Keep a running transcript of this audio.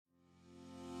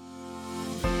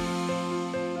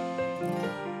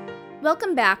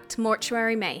Welcome back to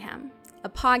Mortuary Mayhem, a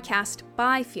podcast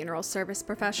by funeral service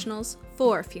professionals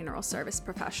for funeral service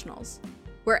professionals,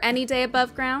 where any day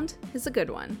above ground is a good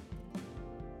one.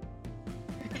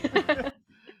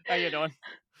 How you doing?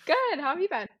 Good. How have you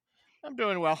been? I'm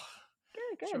doing well.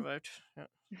 Good. Survived. Yeah.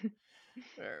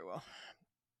 Very well.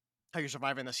 How you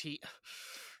surviving this heat?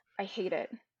 I hate it.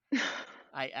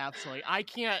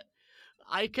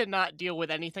 I cannot deal with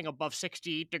anything above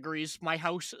 68 degrees, my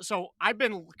house. So I've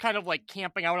been kind of like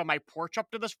camping out on my porch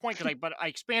up to this point because I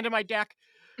expanded my deck.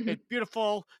 It's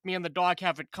beautiful. Me and the dog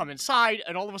haven't come inside,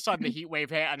 and all of a sudden the heat wave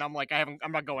hit, and I'm like, I'm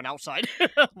not going outside.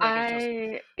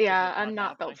 I'm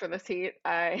not built for this heat.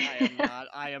 I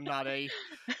am not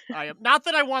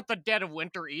that I want the dead of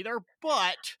winter either,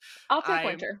 but I'll take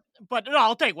winter. But no,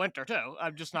 I'll take winter too.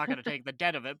 I'm just not going to take the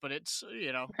dead of it. But it's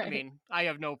Right. I mean, I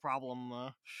have no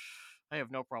problem. I have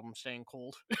no problem staying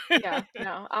cold. Yeah,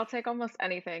 no, I'll take almost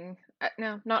anything.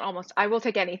 No, not almost. I will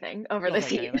take anything over You'll this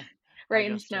take heat. anything?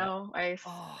 Rain, snow, ice,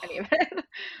 any of it.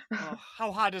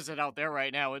 How hot is it out there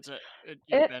right now? It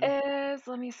is,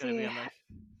 let me see,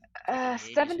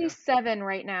 77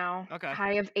 right now. Okay.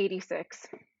 High of 86.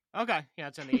 Okay, yeah,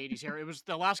 it's in the 80s here. It was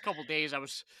the last couple days.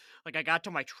 I got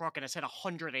to my truck and it said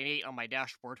 108 on my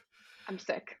dashboard. I'm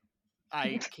sick.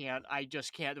 I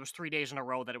just can't. There was 3 days in a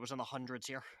row that it was in the hundreds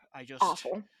here.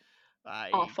 Awful.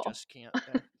 Awful. Just can't.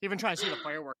 Even trying to see the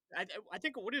fireworks. I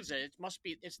think, what is it?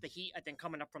 It's the heat, I think,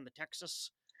 coming up from the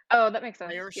Texas Oh, that makes sense.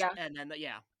 fires. Yeah. And then,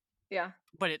 Yeah.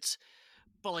 But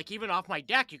like even off my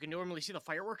deck, you can normally see the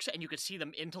fireworks and you could see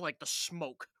them into like the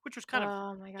smoke, which was kind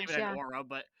Oh of my gosh, gave it yeah. an aura,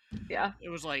 but Yeah. it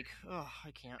was like, oh,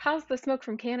 I can't. How's the smoke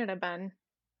from Canada been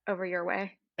over your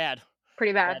way? Bad.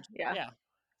 Pretty bad. Yeah. Yeah. I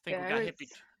think Yeah, we got it hit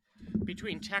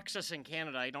between Texas and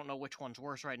Canada. I don't know which one's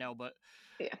worse right now, but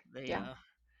Yeah.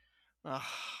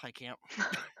 I can't.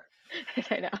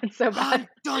 I know, it's so bad. I'm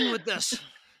done with this.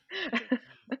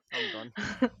 I'm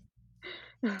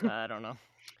done. I don't know.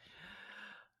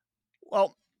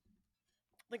 Well,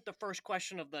 I think the first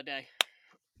question of the day.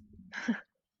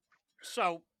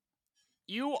 So,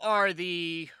 you're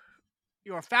a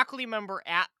faculty member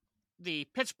at the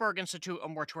Pittsburgh Institute of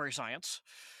Mortuary Science.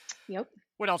 Yep.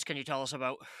 What else can you tell us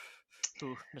about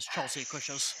who Miss Chelsea Cush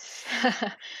is?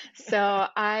 So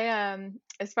I,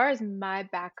 as far as my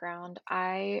background,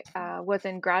 I was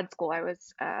in grad school. I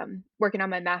was working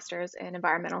on my master's in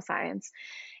environmental science,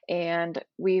 and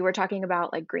we were talking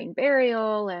about like green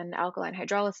burial and alkaline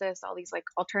hydrolysis, all these like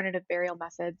alternative burial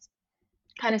methods.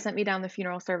 Kind of sent me down the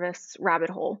funeral service rabbit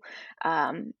hole.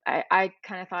 I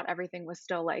kind of thought everything was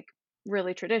still like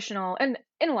really traditional, and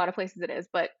in a lot of places it is,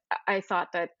 but I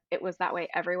thought that it was that way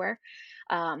everywhere.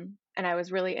 And I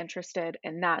was really interested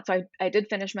in that. So I did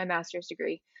finish my master's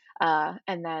degree.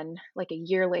 And then like a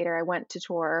year later, I went to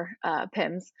tour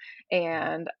PIMS,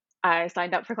 and I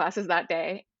signed up for classes that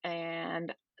day.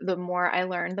 And the more I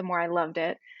learned, the more I loved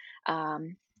it.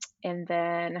 And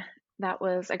then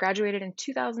I graduated in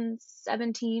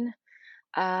 2017.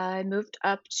 I moved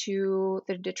up to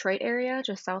the Detroit area,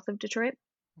 just south of Detroit.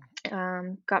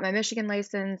 Got my Michigan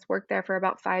license, worked there for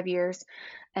about 5 years,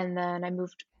 and then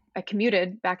I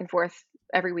commuted back and forth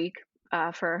every week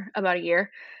for about a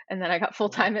year, and then I got full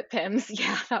time at PIMS.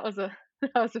 Yeah, that was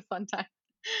a fun time.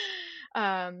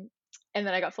 And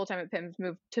then I got full time at PIMS,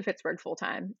 moved to Pittsburgh full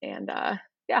time, and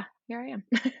here I am.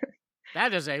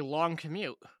 That is a long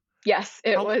commute. Yes,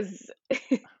 it was.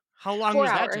 How long 4 was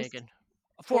that hours. taking?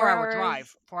 A 4-hour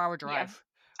drive. 4-hour drive.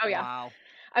 Yeah. Oh yeah. Wow.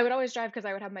 I would always drive because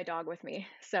I would have my dog with me.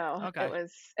 So Okay. it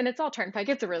was, and it's all turnpike.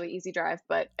 It's a really easy drive,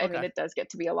 but I mean, it does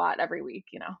get to be a lot every week,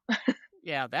 you know?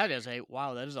 Yeah, that is a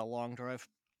long drive.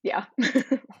 Yeah.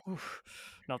 Oof.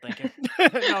 No, thank you.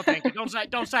 No, thank you. Don't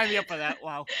sign me up for that.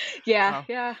 Wow. Yeah.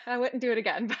 Yeah. I wouldn't do it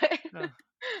again, but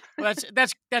well,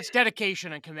 that's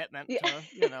dedication and commitment,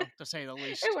 to say the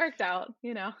least. it worked out,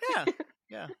 you know?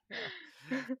 Yeah.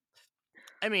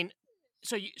 I mean,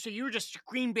 so you were just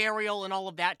green burial and all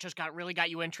of that just really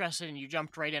got you interested, and you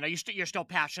jumped right in. You're still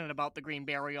passionate about the green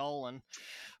burial and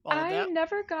all of that? I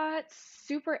never got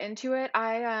super into it.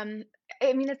 I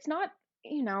mean, it's not,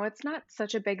 it's not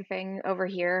such a big thing over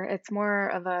here. It's more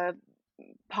of a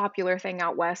popular thing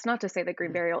out west. Not to say that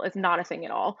green burial is not a thing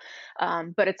at all,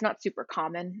 but it's not super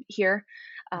common here.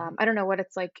 I don't know what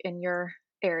it's like in your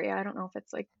area. I don't know if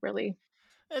it's like really.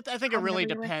 I think it really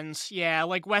depends. Yeah,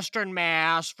 like Western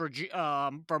Mass,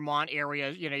 Vermont area,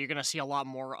 you're going to see a lot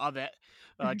more of it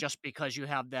just because you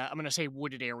have that, I'm going to say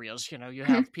wooded areas. You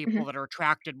have people that are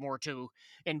attracted more to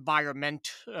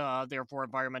environment, therefore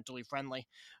environmentally friendly.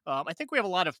 I think we have a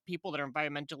lot of people that are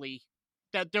environmentally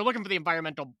that they're looking for the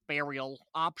environmental burial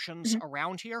options Mhm.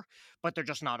 around here, but they're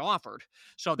just not offered.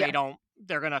 So Yeah.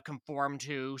 they're going to conform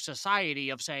to society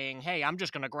of saying, hey, I'm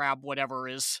just going to grab whatever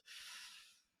is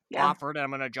Yeah. offered and I'm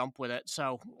going to jump with it.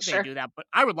 So they Sure. do that. But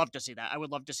I would love to see that. I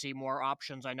would love to see more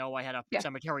options. I know I had a Yeah.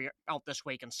 cemetery out this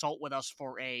way consult with us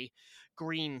for a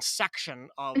green section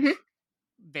of Mhm.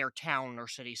 their town or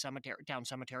city cemetery, town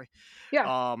cemetery. Yeah.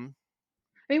 Um,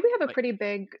 I mean, we have a but pretty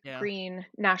big yeah, green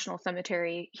national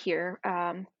cemetery here,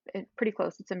 pretty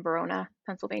close. It's in Verona,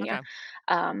 Pennsylvania.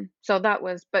 okay, So that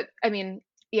was, but I mean,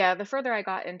 yeah, the further I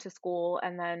got into school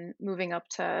and then moving up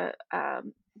to,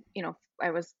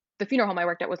 the funeral home I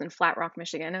worked at was in Flat Rock,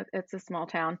 Michigan. It's a small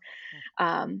town. mm,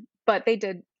 But they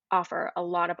did offer a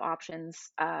lot of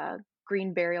options.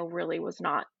 Green burial really was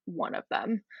not one of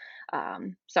them.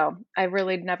 So I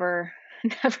really never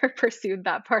never pursued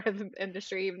that part of the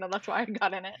industry, even though that's why I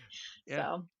got in it. yeah.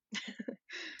 So,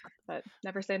 but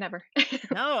never say never.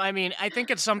 No, I mean, I think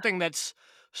it's something that's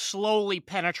slowly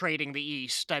penetrating the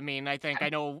East. I mean, Yeah. I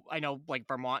know, like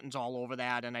Vermont's all over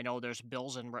that, and I know there's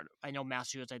bills in, I know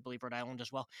Massachusetts, I believe Rhode Island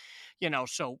as well.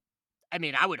 So I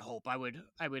mean, I would hope, I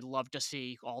would love to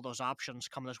see all those options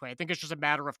come this way. I think it's just a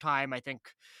matter of time. I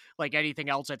think, like anything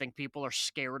else, I think people are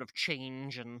scared of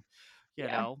change, and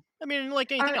Yeah. I mean,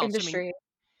 like anything Our else. I mean, industry,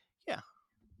 yeah,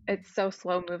 it's so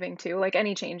slow moving too. Like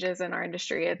any changes in our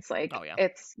industry, it's like oh yeah,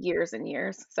 it's years and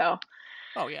years. So,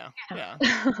 oh yeah, yeah.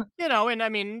 yeah. And I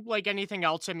mean, like anything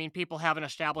else, I mean, people have an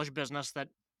established business that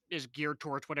is geared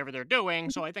towards whatever they're doing.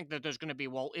 So I think that there's going to be,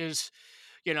 well, if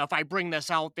I bring this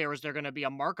out there, is there going to be a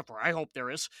market for it? I hope there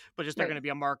is, but is there going Right. to be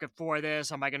a market for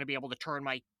this? Am I going to be able to turn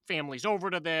my families over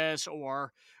to this?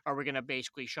 Or are we going to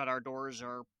basically shut our doors?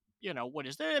 Or, what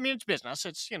is there? I mean, it's business.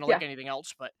 It's, like Yeah. anything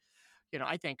else. But,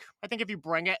 I think if you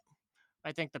bring it,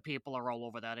 I think the people are all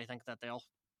over that. I think that they'll,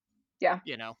 Yeah,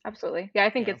 you know, absolutely. Yeah, I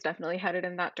think yeah, it's definitely headed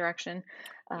in that direction.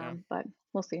 yeah. But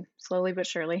we'll see, slowly but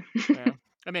surely. Yeah.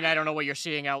 I mean, I don't know what you're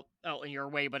seeing out in your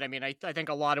way, but I mean, I think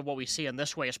a lot of what we see in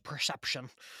this way is perception.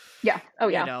 Yeah. Oh,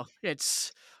 yeah.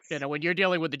 It's when you're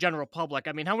dealing with the general public.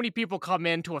 I mean, how many people come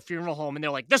into a funeral home and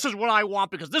they're like, "This is what I want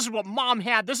because this is what mom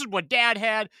had, this is what dad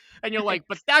had," and you're like,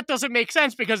 "But that doesn't make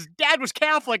sense because dad was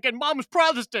Catholic and mom was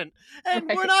Protestant,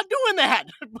 and we're Right. not doing that."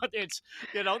 But it's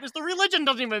this the religion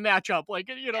doesn't even match up. Like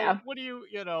Yeah. what do you.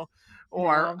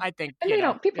 Or No. I think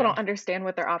And people don't understand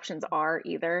what their options are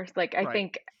either. Like, I right,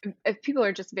 think if people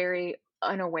are just very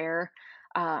unaware,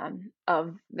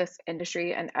 of this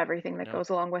industry and everything that yeah, goes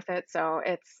along with it. So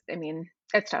I mean,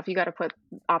 it's tough. You got to put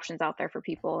options out there for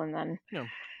people and then, yeah.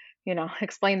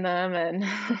 explain them. And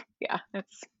yeah,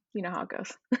 you know how it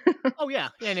goes. Oh yeah,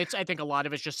 and I think a lot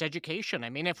of it's just education. I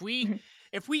mean, Mhm.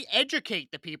 if we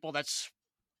educate the people, that's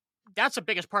the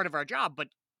biggest part of our job. But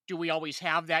do we always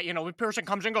have that? When a person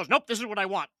comes in and goes, "Nope, this is what I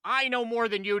want. I know more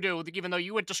than you do, even though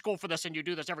you went to school for this and you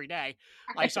do this every day."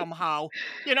 I Right. somehow,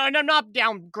 and I'm not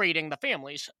downgrading the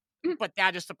families, Mhm. but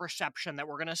that is the perception that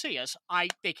we're going to see. Is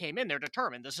they came in, they're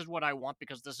determined. This is what I want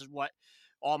because this is what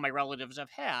all my relatives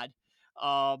have had.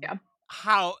 Um, Yeah.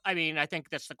 how? I mean, I think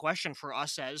that's the question for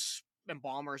us as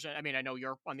embalmers. I mean, I know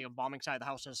you're on the embalming side of the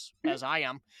house Mhm. as I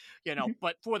am, Mhm.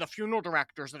 but for the funeral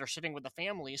directors that are sitting with the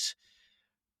families,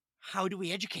 how do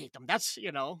we educate them? That's,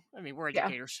 I mean, we're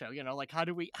Yeah. educators, so, like, how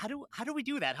do we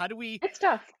do that? How do we, It's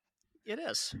tough. it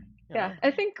is, Yeah,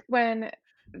 I think when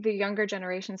the younger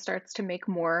generation starts to make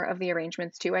more of the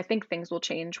arrangements too, I think things will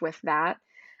change with that.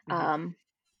 hmm Um,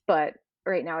 but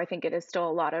right now, I think it is still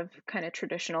a lot of kind of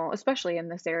traditional, especially in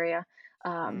this area,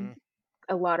 mm, um,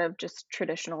 a lot of just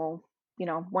traditional,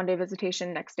 one day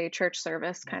visitation, next day church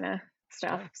service yeah, kind of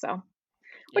stuff. yeah, So,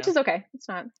 which yeah, is okay. It's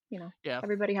not, yeah,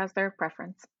 everybody has their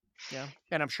preference. yeah.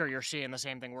 And I'm sure you're seeing the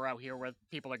same thing. We're out here where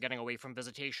people are getting away from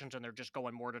visitations and they're just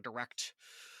going more to direct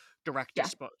Yeah,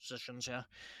 dispositions. Yeah.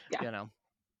 yeah,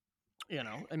 You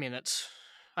know, I mean,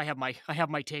 I have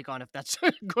my take on if that's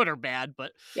good or bad,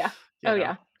 but, yeah. you Oh, know,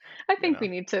 yeah. I you think know, we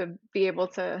need to be able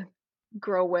to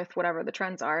grow with whatever the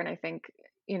trends are. And I think,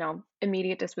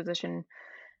 immediate disposition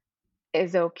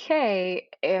is okay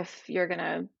if you're going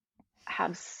to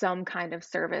have some kind of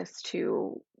service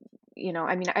to,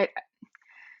 I mean,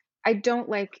 I don't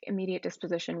like immediate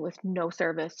disposition with no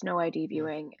service, no ID mm,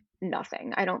 viewing,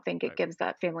 nothing. I don't think it right. gives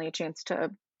that family a chance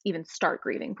to even start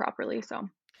grieving properly. So,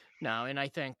 No, and I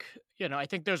think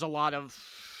there's a lot of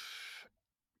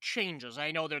changes.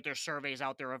 I know that there's surveys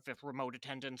out there of if remote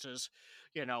attendance is,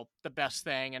 the best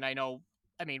thing. And I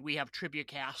mean, we have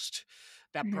TribuCast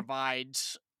that mhm,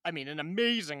 provides, I mean, an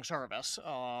amazing service,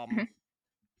 mhm,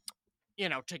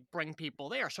 to bring people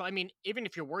there. So, I mean, even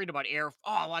if you're worried about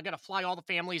well, I got to fly all the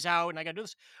families out and I got to do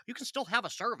this, you can still have a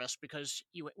service because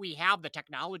we have the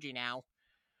technology now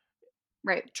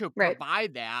Right. to Right.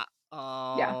 provide that.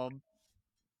 Yeah.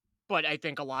 But I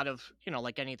think a lot of,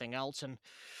 like anything else, and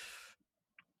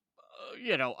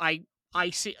I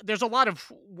see there's a lot of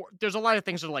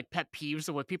things that are like pet peeves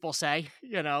of what people say,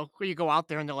 where you go out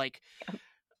there and they're like,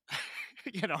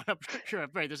 and I'm sure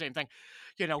I've made the same thing.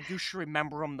 You should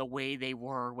remember them the way they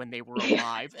were when they were Yeah.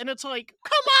 alive, and it's like,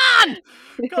 come on,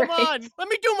 Right. let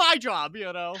me do my job, just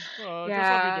let me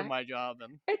do Yeah. my job,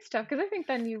 and It's tough because I think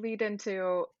then you lead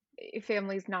into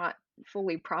families not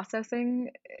fully processing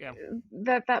yeah,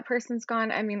 that that person's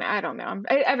gone. I mean, I don't know.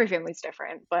 Every family's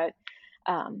different, but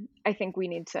I think we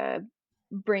need to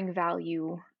bring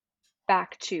value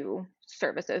back to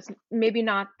services. Maybe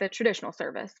not the traditional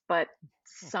service, but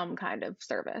some kind of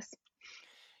service.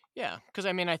 yeah, because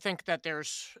I mean, I think that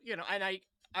there's, and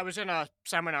I was in a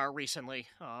seminar recently.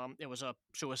 It was a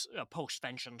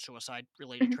post-vention suicide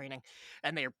related Mhm. training,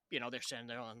 and they're sitting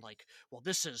there and like, well,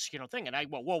 this is, thing, and I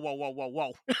whoa, whoa, whoa, whoa, whoa,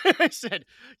 whoa, I said,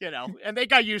 and they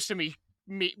got used to me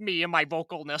and my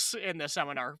vocalness in the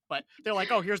seminar, but they're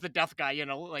like, oh, here's the deaf guy,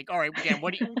 like, all right,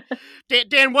 Dan,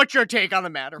 Dan, what's your take on the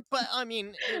matter? But I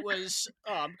mean, it was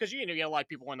because you get a lot of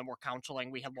people in the more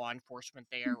counseling. We had law enforcement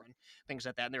there and things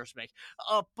like that, and there's big.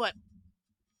 But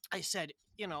I said,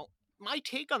 my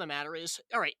take on the matter is,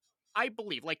 all right, I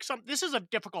believe like this is a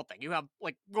difficult thing. You have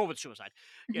like go with suicide.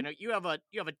 Mhm. You have a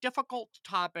difficult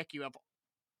topic.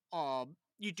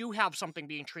 You do have something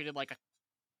being treated like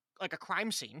a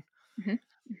crime scene, Mhm.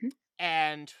 Mhm.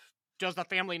 and does the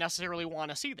family necessarily want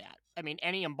to see that? I mean,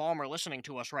 any embalmer listening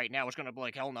to us right now is going to be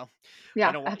like, hell no, I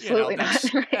Yeah, don't want. absolutely not.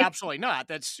 That's Right. absolutely not.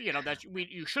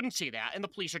 You shouldn't see that. And the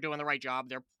police are doing the right job.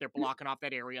 They're blocking off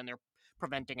that area and they're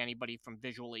preventing anybody from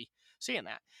visually seeing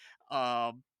that.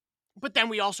 But then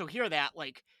we also hear that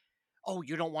like, oh,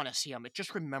 you don't want to see them.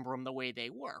 Just remember them the way they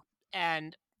were.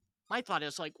 And my thought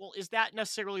is like, well, is that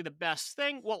necessarily the best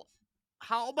thing? Well,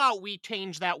 how about we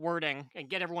change that wording and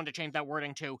get everyone to change that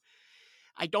wording to,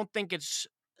 I don't think it's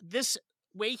this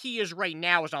way he is right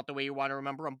now is not the way you want to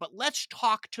remember him, but let's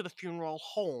talk to the funeral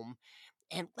home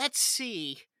and let's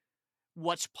see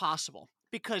what's possible.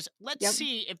 Because let's Yep.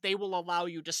 see if they will allow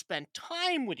you to spend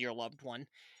time with your loved one.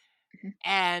 Mhm.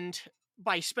 And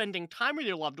by spending time with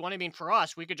your loved one, I mean, for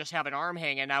us, we could just have an arm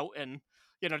hanging out and,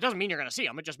 it doesn't mean you're going to see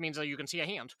them. It just means that you can see a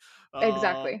hand. Uh,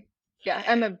 Exactly. Yeah,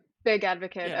 I'm a big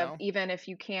advocate you of know, even if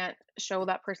you can't show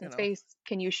that you person's know, face,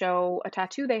 can you show a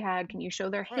tattoo they had? Can you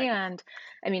show their right. hand?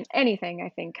 I mean, anything I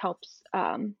think helps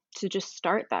to just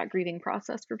start that grieving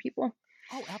process for people.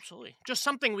 Oh, absolutely. Just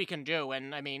something we can do.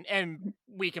 And I mean, and Mhm.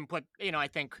 we can put, I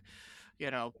think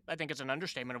it's an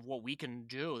understatement of what we can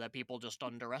do that people just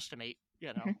underestimate,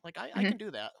 Mhm. like I Mhm. can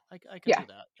do that. I can Yeah, do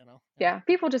that, Yeah. yeah.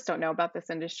 People just don't know about this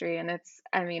industry, and it's.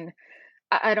 I mean,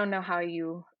 I don't know how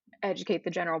you educate the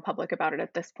general public about it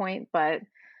at this point, but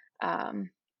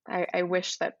um, I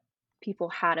wish that people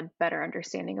had a better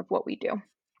understanding of what we do.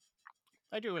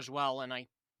 I do as well. And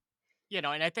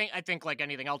and I think like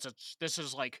anything else, this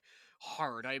is like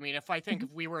hard. I mean, Mhm. if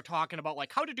we were talking about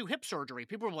like how to do hip surgery,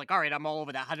 people were like, all right, I'm all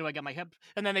over that. How do I get my hip?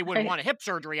 And then they wouldn't Right, want a hip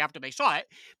surgery after they saw it.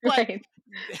 But right.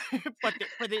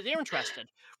 but they're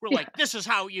interested. We're like, Yeah, this is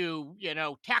how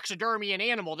taxidermy an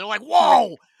animal. They're like, right.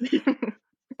 whoa.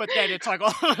 But then it's like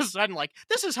all of a sudden, like,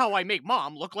 this is how I make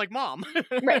mom look like mom.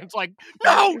 Right. It's like,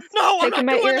 no, He's no, I'm taking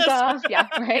not my doing ears this. off. Yeah,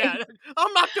 right. Yeah,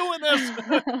 I'm not doing this.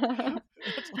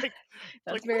 It's like,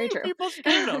 That's what are very you true. people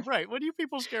scared of? Right? What are you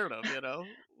people scared of? I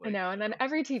Like, know. And then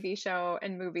every TV show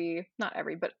and movie, not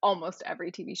every, but almost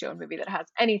every TV show and movie that has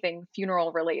anything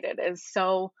funeral related is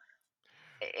so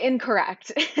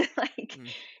incorrect. Like mm.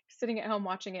 sitting at home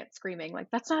watching it screaming, like,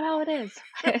 that's not how it is.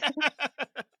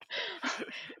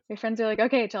 Your friends are like,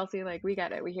 okay, Chelsea, like, we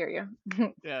get it. We hear you.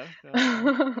 Yeah,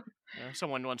 yeah, yeah.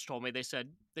 Someone once told me they said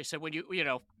when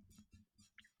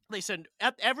they said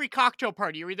at every cocktail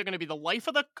party you're either going to be the life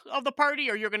of the party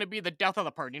or you're going to be the death of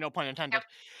the party. No pun Yep. intended.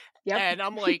 Yep. And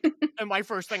I'm like, and my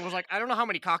first thing was like, I don't know how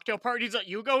many cocktail parties that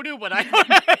you go to, but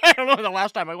I don't know the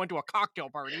last time I went to a cocktail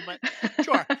party, but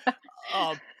sure.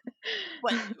 Um,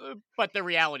 but the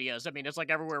reality is, I mean, it's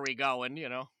like everywhere we go, and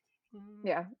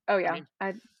Yeah. Oh, I yeah. mean,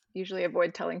 I usually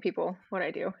avoid telling people what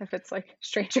I do if it's like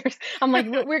strangers. I'm like,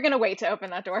 we're going to wait to open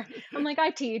that door. I'm like, I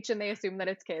teach, and they assume that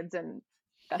it's kids, and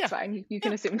that's yeah, fine. You yeah,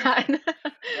 can assume that's that. fine.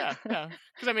 Yeah, yeah.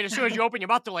 Because I mean, as soon as you open your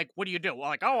mouth, they're like, "What do you do?" Well,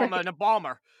 like, "Oh, I'm Right. an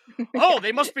embalmer." Yeah. Oh,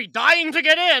 they must be dying to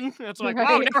get in. It's like, wow,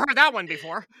 Right. never heard that one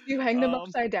before. You hang them Um,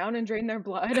 upside down and drain their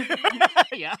blood.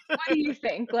 yeah. What do you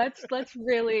think? Let's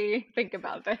really think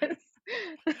about this.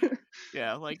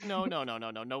 Yeah, like, no, no, no,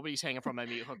 no, no. Nobody's hanging from my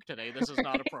meat hook today. This is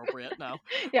not appropriate. No.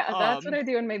 Yeah, that's what Um, I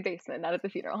do in my basement, not at the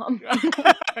funeral home.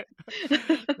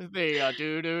 they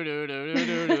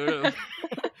do.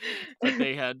 But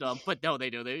they had, but no, they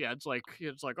do. Yeah, it's like,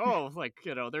 oh, like,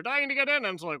 they're dying to get in,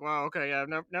 and it's like, wow, okay, yeah,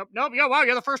 nope, nope, nope, yeah, wow,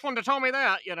 you're the first one to tell me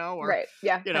that, or, Right.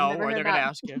 Yeah, I've never or heard they're gonna that.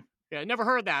 ask you, yeah, never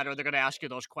heard that, or they're gonna ask you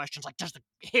those questions like, does the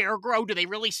hair grow? Do they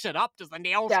really sit up? Does the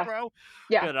nails Yeah. grow?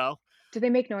 Yeah. You know, Do they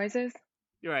make noises?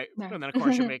 you're right, No. and then of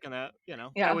course you're making that, I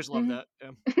Yeah. always love that,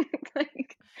 yeah.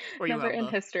 Like, Or you never have in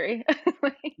the history.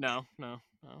 Like, No, no,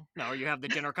 no, no. Or you have the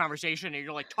dinner conversation and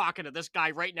you're like talking to this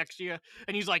guy right next to you,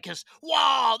 and he's like,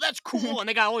 wow, that's mhm. cool. And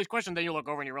they got all these questions. Then you look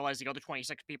over and you realize the other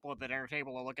 26 people at the dinner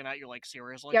table are looking at you like,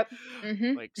 seriously? Yep.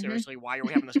 Mhm. Like, Mhm. seriously, why are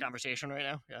we having this conversation right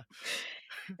now? Yeah.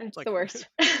 It's It's like, the worst.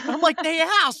 I'm like, they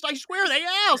asked. I swear they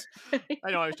asked.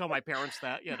 I know I always tell my parents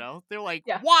that, They're like,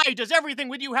 Yeah. why does everything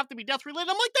with you have to be death related?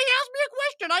 I'm like, they asked me a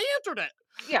question. I answered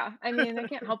Yeah, I mean, I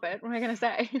can't help it. What am I gonna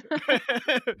say?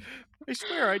 it. I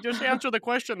swear, I just answered the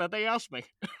question that they asked me.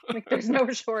 Like, there's no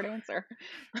short answer.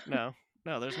 No,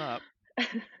 no, there's not.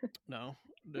 No,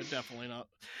 they're definitely not.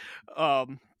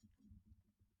 Um,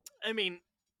 I mean,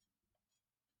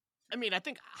 I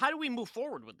think how do we move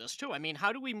forward with this too? I mean,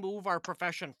 how do we move our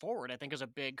profession forward? I think is a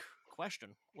big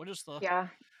question. What is the Yeah.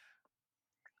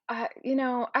 I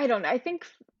don't know. I think,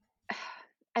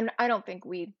 and I don't think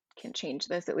we can change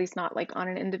this, at least not like on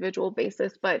an individual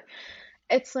basis, but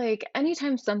it's like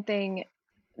anytime something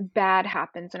bad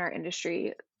happens in our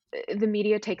industry, the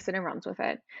media takes it and runs with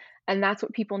it. And that's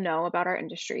what people know about our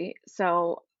industry.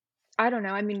 So I don't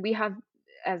know. I mean, we have,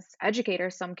 as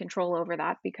educators, some control over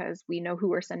that because we know who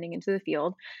we're sending into the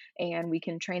field and we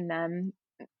can train them,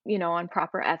 on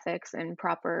proper ethics and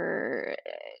proper,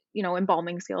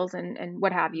 embalming skills and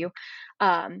what have you.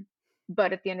 Um,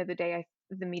 but at the end of the day,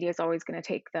 the media is always going to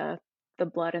take the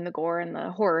blood and the gore and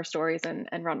the horror stories and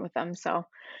run with them. So,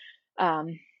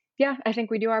 um, yeah, I think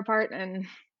we do our part and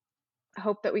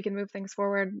hope that we can move things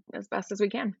forward as best as we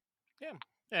can. yeah?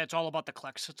 Yeah, it's all about the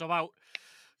clicks. It's about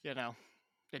you know,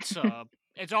 it's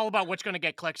it's all about what's going to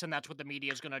get clicks, and that's what the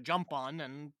media is going to jump on.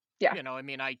 And Yeah.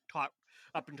 I taught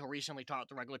up until recently taught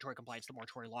the regulatory compliance, the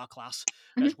mortuary law class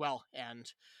Mhm. as well,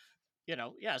 and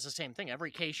yeah, it's the same thing.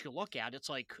 Every case you look at, it's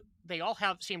like they all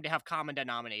seem to have common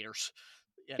denominators.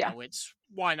 Yeah. It's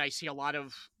one, I see a lot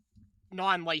of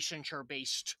non-licensure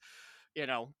based,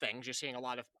 things. You're seeing a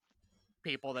lot of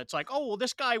people that's like, oh, well,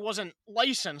 this guy wasn't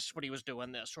licensed when he was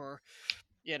doing this, or,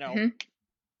 you know, Mhm.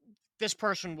 this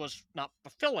person was not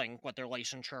fulfilling what their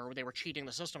licensure, or they were cheating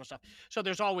the system and stuff. So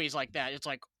there's always like that. It's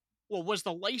like, well, was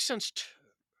the licensed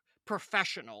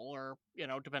professional, or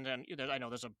depending on, I know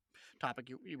there's a topic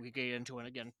we get into, and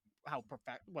again,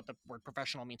 what the word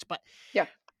professional means, but Yeah.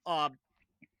 uh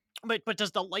but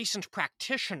does the licensed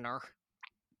practitioner,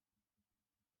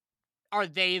 are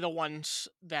they the ones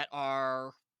that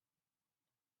are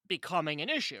becoming an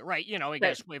issue, right? I Right.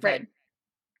 guess we've Right.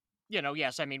 had,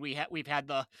 yes, I mean, we've had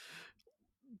the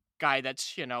guy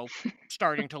that's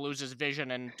starting to lose his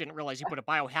vision and didn't realize he put a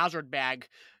biohazard bag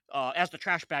as the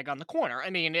trash bag on the corner. I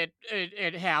mean, it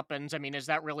happens. I mean, is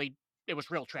that really? It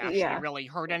was real trash. Did he Yeah. really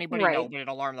hurt anybody? No, Right. but it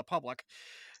alarmed the public.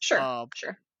 Sure. Uh,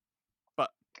 Sure.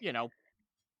 but you know,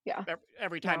 Yeah.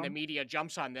 every time the No. media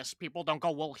jumps on this, people don't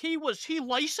go, well, was he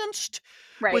licensed?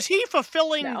 Right. Was he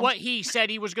fulfilling No. what he said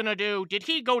he was going to do? Did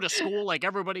he go to school like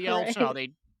everybody else? No,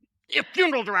 Right. they, a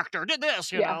funeral director did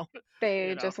this, Yeah. They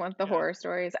you know, just want the yeah, horror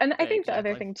stories. And I think the other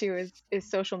exactly. thing too is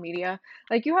social media.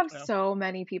 Like, you have Yeah, so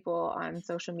many people on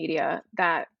social media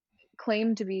that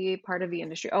claim to be part of the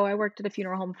industry. Oh, I worked at a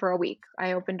funeral home for a week.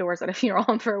 I opened doors at a funeral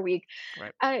home for a week.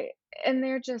 right. I and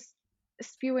they're just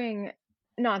spewing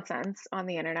nonsense on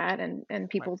the internet, and Right.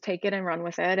 people take it and run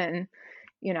with it, and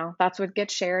that's what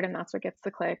gets shared and that's what gets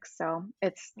the clicks. So Yeah.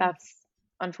 that's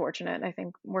unfortunate, I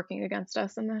think, working against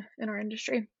us in our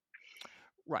industry.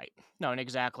 Right. No, and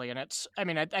exactly. And I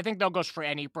mean, I think that goes for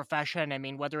any profession. I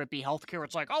mean, whether it be healthcare,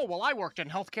 it's like, oh, well, I worked in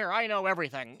healthcare. I know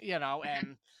everything,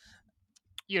 and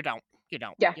you don't. You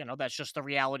don't. Yeah. That's just the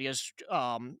reality is,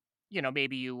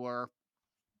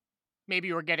 maybe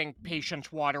you were getting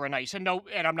patients water and ice. And no,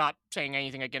 and I'm not saying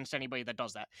anything against anybody that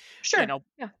does that, you Sure. know,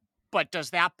 Yeah. but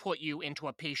does that put you into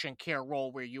a patient care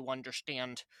role where you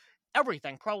understand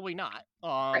everything? Probably not.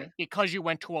 Right. Because you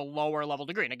went to a lower level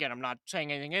degree. And again, I'm not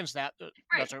saying anything against that.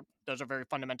 Right. Those are very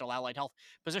fundamental allied health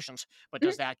positions. But Mhm.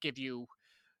 does that give you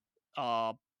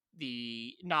uh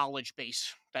the knowledge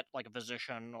base that like a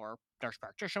physician or nurse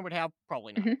practitioner would have?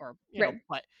 Probably not. Mhm. Or Right.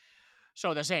 but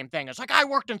so the same thing. It's like I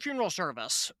worked in funeral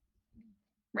service,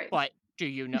 Right. but do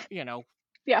you know?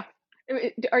 Yeah.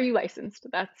 Are you licensed?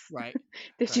 That's Right.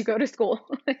 did you Right. go to school?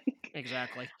 Like,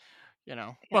 Exactly.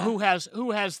 But yeah. who has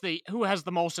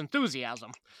the most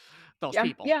enthusiasm? Those Yeah,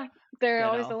 people. yeah. They're You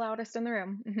always know. the loudest in the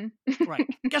room. Right.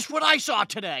 Guess what I saw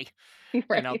today?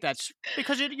 Right. That's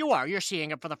because you're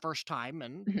seeing it for the first time,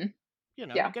 and Mhm. you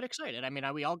Yeah, get excited. I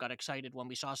mean, we all got excited when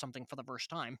we saw something for the first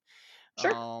time.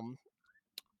 sure. Um,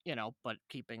 but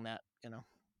keeping that,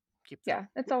 keep that. Yeah,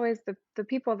 it's always the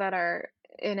people that are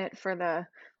in it for the,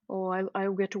 "Oh, I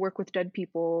get to work with dead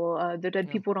people. The dead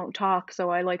Yeah. people don't talk, so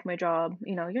I like my job."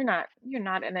 You're not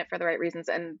in it for the right reasons,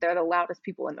 and they're the loudest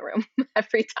people in the room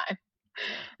every time.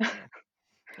 Yeah. Yeah.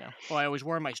 Yeah. Well, I always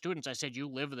warn my students. I said, "You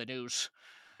live the news."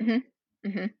 Mhm.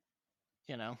 Mhm.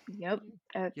 You know, Yep.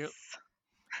 you It's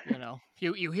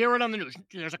you hear it on the news.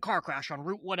 There's a car crash on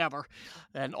route whatever,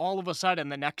 and all of a sudden,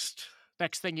 the next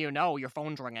thing you know, your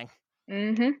phone's ringing.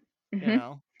 Mhm. You Mhm.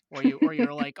 know, or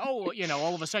you're like, oh,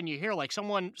 all of a sudden you hear like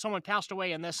someone passed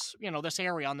away in this this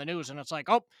area on the news, and it's like,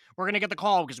 oh, we're gonna get the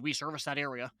call because we service that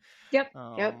area. Yep.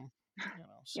 Yep. Um,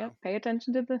 Yep. so Pay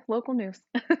attention to the local news.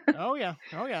 oh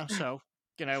yeah. So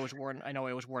I know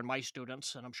I always warn my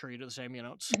students, and I'm sure you do the same.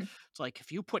 It's like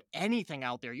if you put anything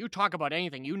out there, you talk about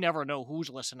anything, you never know who's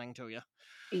listening to you.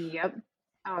 Yep.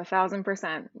 Oh,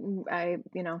 1,000%.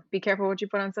 Be careful what you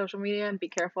put on social media and be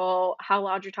careful how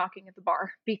loud you're talking at the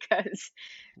bar because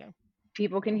Yeah,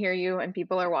 people can yeah. hear you and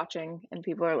people are watching and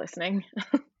people are listening.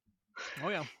 Oh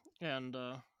yeah, and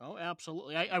oh,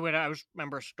 absolutely. I was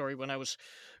remember a story when I was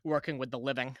working with the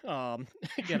living.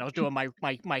 Again, I was doing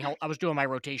I was doing my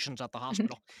rotations at the Mhm,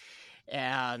 hospital,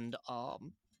 and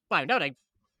find out I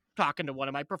talking to one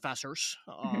of my professors.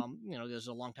 mhm, This is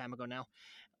a long time ago now.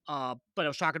 But I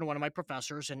was talking to one of my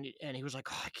professors, and he was like,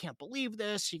 "Oh, I can't believe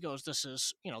this." He goes, this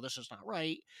is not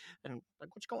right." And I'm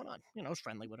like, what's going on? It's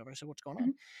friendly, whatever. I said, "What's going on?"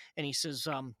 mhm, And he says,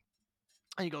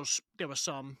 and he goes, there was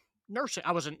some nursing.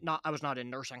 I was not in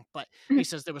nursing, but mhm, he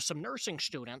says there was some nursing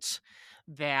students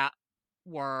that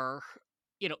were,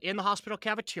 in the hospital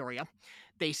cafeteria.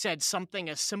 They said something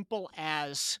as simple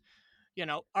as,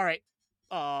 all right,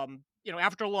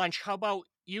 after lunch, how about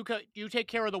you take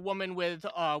care of the woman with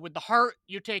the heart,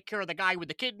 you take care of the guy with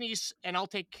the kidneys, and I'll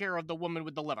take care of the woman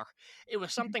with the liver. It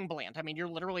was mhm, something bland. I mean, you're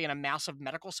literally in a massive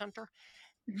medical center.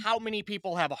 mhm. How many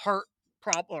people have a heart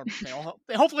problem? Or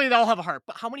hopefully they all have a heart,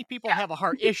 but how many people Yeah, have a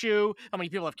heart issue? How many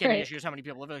people have kidney right. issues? How many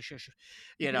people have issues?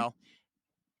 You Mhm, know,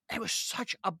 it was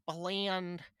such a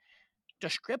bland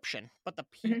description, but the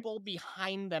mhm, people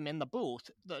behind them in the booth,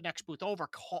 the next booth over,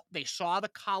 they saw the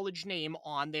college name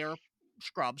on their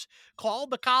scrubs,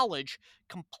 called the college,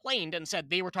 complained, and said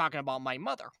they were talking about my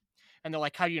mother. And they're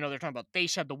like, how do you know they're talking about? They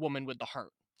said the woman with the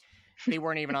heart. They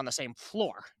weren't even on the same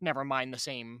floor, never mind the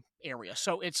same area.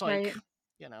 So it's like, right.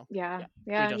 you know, Yeah, yeah,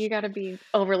 we yeah, you just, gotta be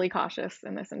overly cautious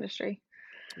in this industry.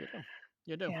 you do,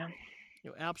 you do, Yeah.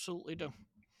 you absolutely do,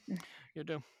 Mm. you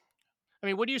do. I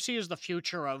mean, what do you see as the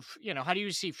future of, how do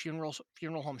you see funeral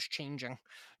homes changing?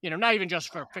 Not even just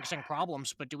for fixing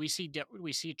problems, but do we see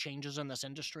changes in this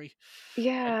industry?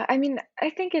 And Yeah, I mean, I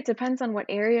think it depends on what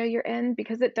area you're in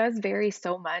because it does vary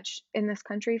so much in this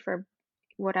country for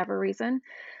whatever reason.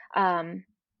 Um,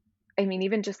 I mean,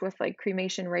 even just with like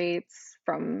cremation rates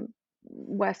from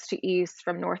west to east,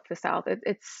 from north to south,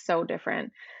 it's so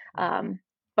different. mm, Um,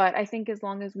 but I think as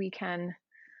long as we can,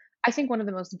 I think one of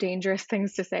the most dangerous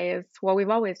things to say is, well, we've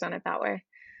always done it that way.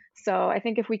 So I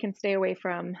think if we can stay away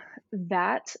from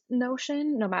that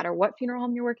notion, no matter what funeral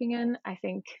home you're working in, I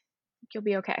think you'll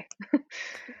be okay.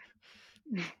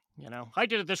 I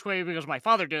did it this way because my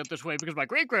father did it this way because my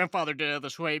great grandfather did it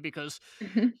this way because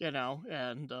Mhm.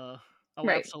 and oh,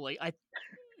 Right. absolutely.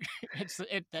 It's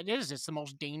the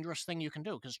most dangerous thing you can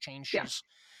do because change Yeah. is.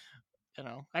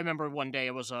 I remember one day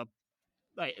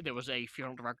there was a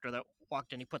funeral director that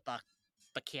walked in. He put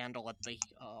the candle at the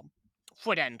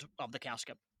foot end of the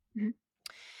casket, Mhm.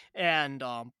 and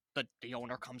the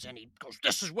owner comes in. He goes,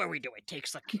 "This is where we do it."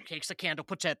 Takes the candle,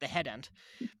 puts it at the head end,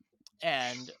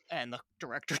 and the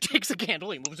director takes the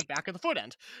candle. He moves it back at the foot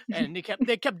end, and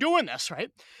they kept doing this,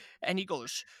 right? And he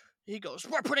goes,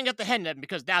 "We're putting it at the head end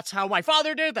because that's how my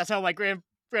father did. That's how my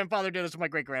grandfather did. That's how my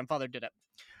great grandfather did it."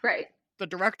 Right. The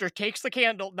director takes the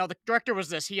candle. Now the director was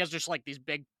this. He has just like these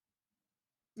big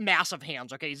massive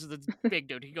hands. Okay, he's the big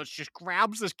dude. He goes, just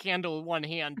grabs this candle in one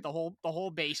hand, the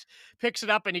whole base, picks it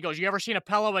up, and he goes, "You ever seen a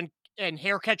pillow and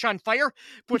hair catch on fire?"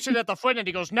 Puts it at the foot end.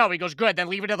 He goes, "No." He goes, "Good, then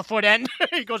leave it at the foot end."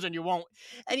 He goes, "And you won't."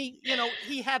 And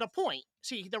he had a point.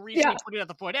 See, the reason he Yeah. put it at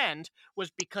the foot end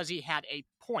was because he had a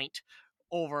point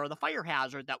over the fire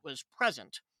hazard that was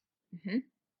present.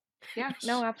 Mhm. Yeah,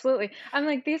 no, absolutely. I'm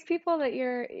like, these people that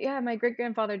yeah, my great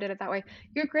grandfather did it that way.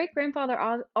 Your great grandfather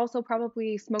also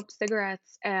probably smoked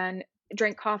cigarettes and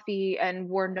drank coffee and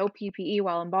wore no PPE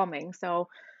while embalming. So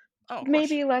Oh, of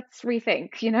course. maybe let's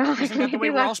rethink, like Isn't that the way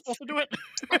maybe we're all let's, supposed to do it?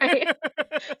 right?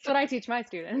 That's what I teach my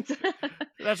students.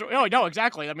 Oh no,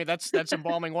 exactly. I mean, that's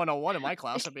embalming 101 in my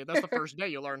class. I mean, that's the first day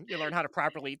you learn how to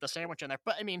properly eat the sandwich in there.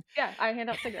 But I mean, Yeah, I hand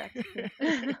out cigarettes.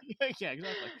 yeah,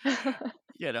 exactly.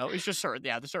 It's just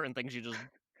there's certain things you just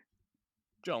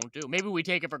don't do. Maybe we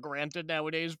take it for granted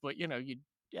nowadays, but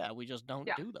we just don't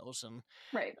Yeah, do those. And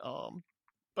right. um,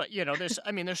 but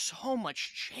there's so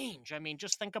much change. I mean,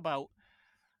 just think about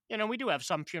we do have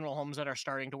some funeral homes that are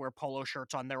starting to wear polo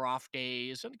shirts on their off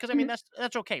days, because I mean Mhm,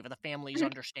 that's okay for the families mhm,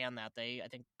 understand that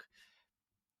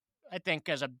I think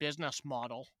as a business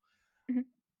model, mhm,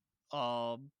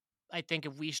 um, I think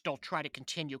if we still try to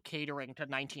continue catering to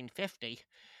 1950,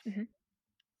 mhm,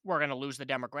 we're going to lose the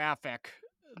demographic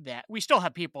that we still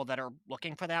have people that are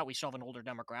looking for that. We still have an older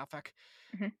demographic,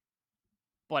 mhm.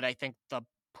 but I think the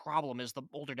problem is the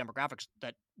older demographics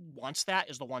that wants that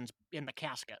is the ones in the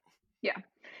casket. Yeah.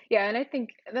 Yeah, and I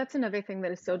think that's another thing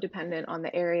that is so dependent on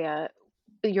the area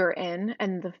you're in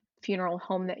and the funeral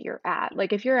home that you're at.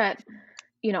 Like if you're at,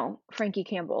 Frankie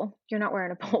Campbell, you're not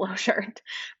wearing a polo shirt.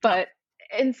 No. But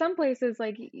in some places,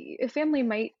 like a family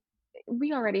might,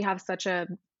 we already have such a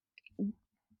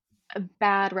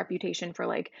bad reputation for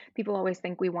like people always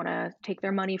think we want to take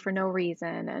their money for no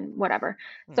reason and whatever.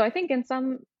 Mm, So I think in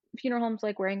some funeral homes,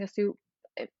 like wearing a suit,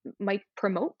 it might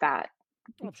promote that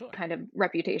absolutely. kind of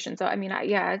reputation. So I mean,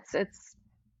 yeah,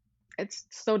 it's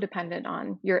so dependent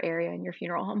on your area and your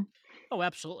funeral home. Oh,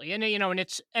 absolutely. And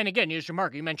again, use your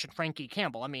mark. You mentioned Frankie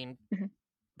Campbell. I mean, Mhm.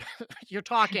 you're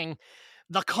talking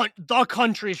the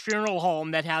country's funeral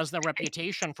home that has the Right.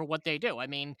 reputation for what they do. I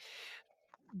mean,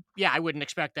 yeah, I wouldn't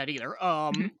expect that either.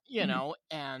 Mhm. Mhm.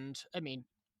 And I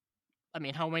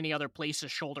mean, how many other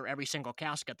places shoulder every single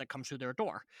casket that comes through their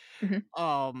door? Mhm.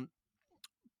 Um,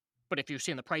 but if you've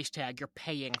seen the price tag, you're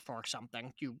paying for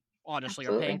something. You honestly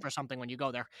are paying Absolutely. for something when you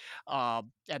go there.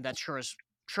 And that sure is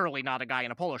surely not a guy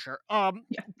in a polo shirt.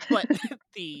 Yeah. But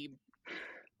the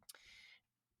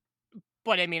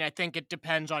but I mean, I think it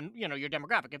depends on your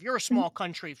demographic. If you're a Mhm. small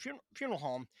country funeral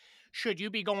home, should you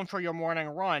be going for your morning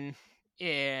run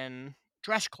in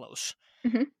dress clothes?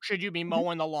 Mhm. Should you be Mhm.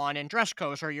 mowing the lawn in dress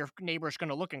codes, or your neighbor's going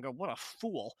to look and go, "What a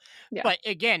fool"? Yeah. But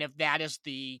again, if that is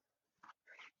the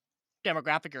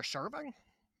demographic you're serving,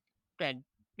 then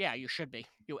yeah, you should be.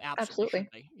 You absolutely should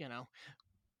Absolutely. be.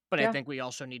 But I Yeah. think we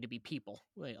also need to be people.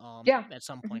 Yeah. At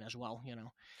some Mhm. point as well.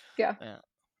 Yeah. Uh,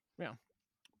 yeah.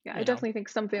 Yeah, I You know. definitely think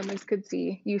some families could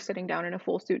see you sitting down in a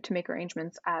full suit to make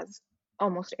arrangements as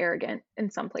almost arrogant in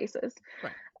some places.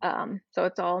 Right. So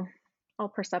it's all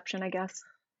perception, I guess.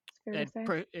 It's fair to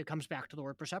say. It comes back to the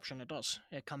word perception. It does.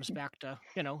 It comes Mm. back to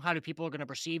how do people are going to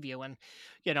perceive you, and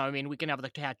I mean we can have the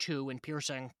tattoo and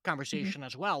piercing Mhm. conversation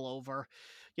as well over,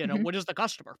 Mhm. what is the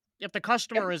customer? If the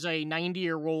Yep. customer is a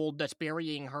 90-year-old that's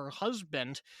burying her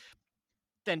husband,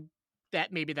 then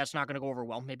maybe that's not going to go over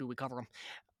well. Maybe we cover him.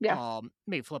 Yeah.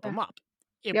 Maybe flip Yeah. him up.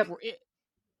 If Yep. we're,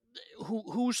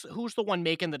 who's the one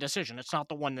making the decision? It's not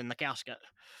the one in the casket.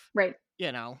 Right.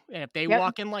 And if they Yep.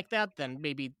 walk in like that, then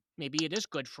maybe it is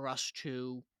good for us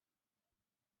to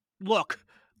look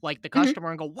like the Mhm. customer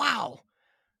and go, "Wow,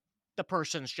 the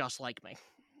person's just like me."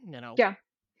 You know, Yeah.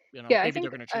 Yeah, I maybe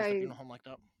they're think gonna choose the I funeral home like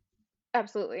that.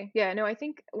 absolutely. Yeah, no, I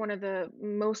think one of the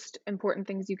most important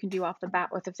things you can do off the bat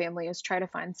with a family is try to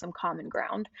find some common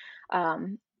ground.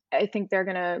 Um, I think they're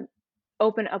gonna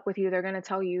open up with you. They're gonna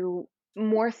tell you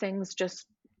more things just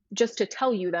to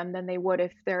tell you them than they would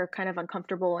if they're kind of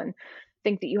uncomfortable and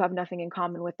think that you have nothing in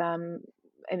common with them.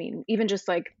 I mean, even just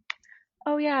like,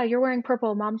 oh yeah, you're wearing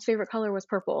purple. Mom's favorite color was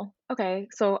purple. Okay,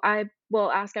 so I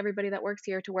will ask everybody that works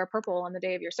here to wear purple on the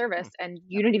day of your service, Mm, and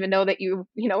you yep, didn't even know that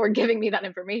were giving me that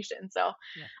information. So,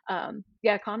 yeah,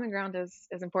 yeah, common ground is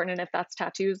important, and if that's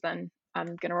tattoos, then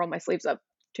I'm gonna roll my sleeves up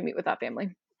to meet with that family.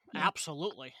 Yeah.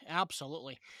 absolutely,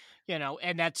 absolutely.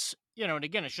 And that's and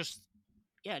again, it's just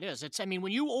yeah, it is. It's I mean,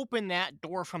 when you open that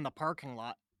door from the parking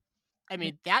lot, I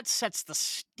Mhm. mean, that sets the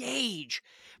stage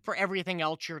for everything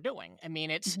else you're doing. I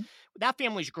mean, it's Mhm. that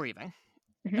family's grieving.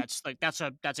 Mhm.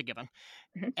 That's a given.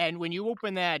 Mhm. And when you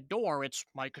open that door, it's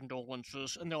my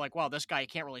condolences, and they're like, "Wow, this guy, I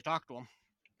can't really talk to him."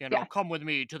 Yeah. Come with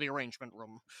me to the arrangement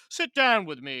room. Sit down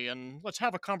with me and let's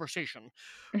have a conversation.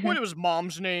 Mhm. What was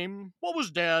mom's name? What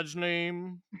was dad's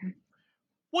name? Mhm.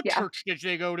 What Yeah. church did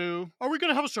they go to? Are we going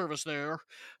to have a service there?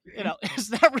 Is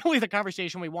that really the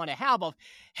conversation we want to have of,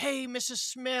 hey, Mrs.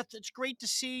 Smith, it's great to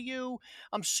see you.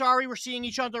 I'm sorry we're seeing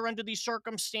each other under these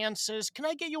circumstances. Can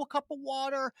I get you a cup of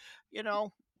water?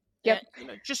 Yep.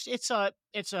 Just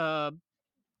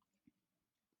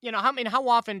how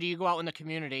often do you go out in the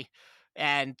community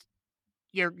and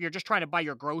you're just trying to buy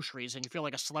your groceries and you feel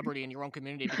like a celebrity in your own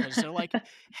community because they're like,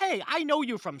 hey, I know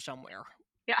you from somewhere.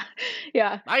 Yeah.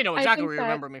 Yeah. I know I exactly think where you that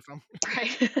remember me from.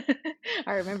 right.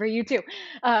 I remember you too.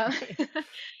 Uh,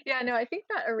 yeah, no, I think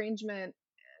that arrangement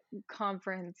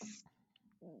conference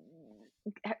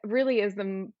really is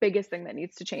the biggest thing that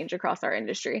needs to change across our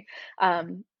industry.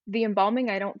 The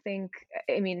embalming, I don't think,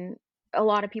 I mean, a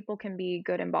lot of people can be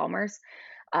good embalmers.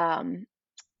 Um,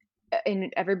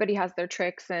 and everybody has their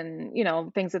tricks and,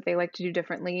 things that they like to do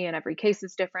differently, and every case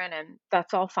is different, and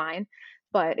that's all fine.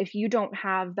 But if you don't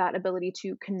have that ability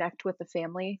to connect with the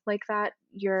family like that,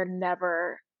 you're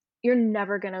never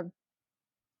going to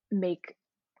make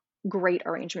great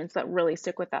arrangements that really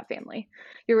stick with that family.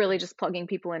 You're really just plugging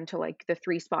people into like the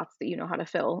three spots that you know how to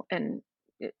fill, and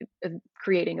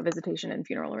creating a visitation and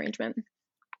funeral arrangement.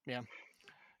 Yeah.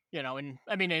 And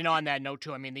I mean, and on that note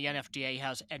too, I mean, the NFDA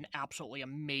has an absolutely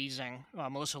amazing,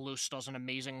 Melissa Luce does an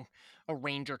amazing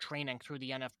arranger training through the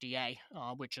NFDA,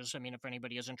 which is, I mean, if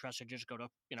anybody is interested, just go to,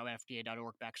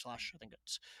 nfda.org / I think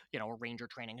it's, arranger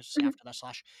training is Mhm. after that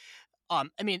slash. I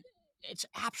mean, it's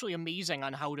absolutely amazing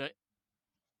on how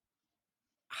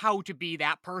to be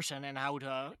that person and how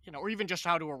to, or even just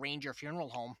how to arrange your funeral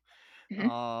home,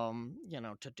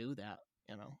 Mhm. to do that,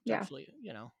 it's Yeah. absolutely,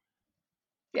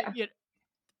 Yeah. it,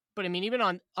 but I mean, even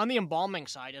on the embalming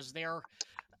side, is there,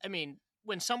 I mean,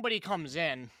 when somebody comes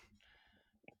in,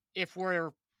 if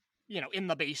we're, in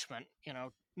the basement,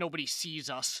 nobody sees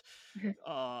us, Mhm.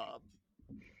 uh,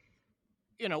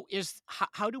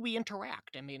 how do we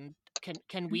interact? I mean,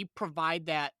 can we provide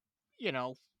that, you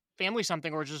know, family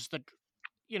something, or just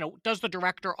does the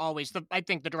director always, I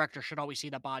think the director should always see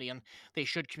the body and they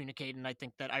should communicate. And I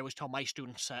think that I always tell my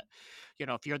students that,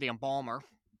 if you're the embalmer,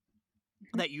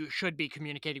 Mhm. that you should be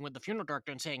communicating with the funeral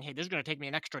director and saying, hey, this is going to take me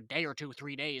an extra day or 2,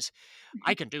 3 days.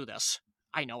 I Mhm. can do this.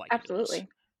 I know I can do this. Absolutely.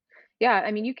 Yeah,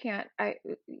 I mean, you can't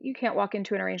walk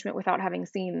into an arrangement without having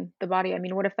seen the body. I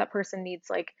mean, what if that person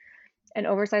needs like an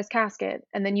oversized casket,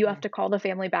 and then you have Mm, to call the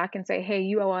family back and say, "Hey,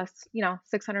 you owe us,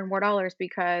 $600 more dollars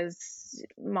because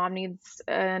mom needs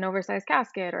an oversized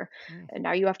casket," or mm. and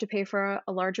now you have to pay for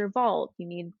a larger vault. You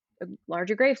need a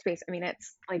larger grave space. I mean,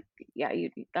 it's like, yeah,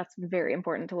 that's very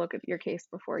important to look at your case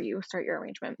before you start your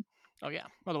arrangement. Oh yeah.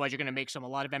 Otherwise, you're going to make a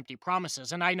lot of empty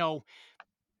promises. And I know,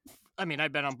 I mean,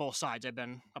 I've been on both sides. I've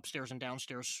been upstairs and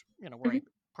downstairs, where I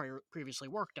Mhm. previously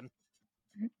worked. And,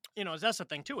 Mhm. that's the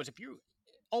thing too, is if you,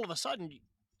 all of a sudden,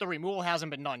 the removal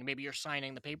hasn't been done, maybe you're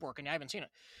signing the paperwork and I haven't seen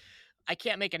it. I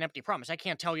can't make an empty promise. I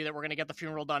can't tell you that we're going to get the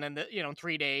funeral done in in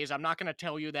 3 days. I'm not going to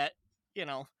tell you that, you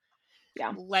know,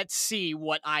 Yeah. let's see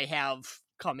what I have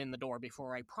come in the door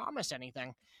before I promise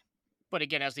anything. But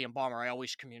again, as the embalmer, I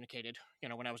always communicated,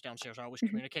 when I was downstairs, I always Mhm.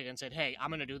 communicated and said, hey, I'm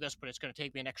going to do this, but it's going to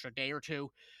take me an extra day or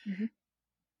two. Mhm.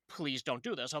 Please don't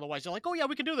do this. Otherwise they're like, oh yeah,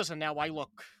 we can do this. And now I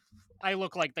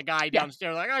look like the guy Yeah.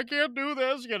 downstairs, like, I can't do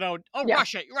this, oh, Yeah.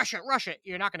 rush it, rush it, rush it.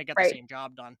 You're not going to get the Right. same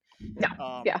job done.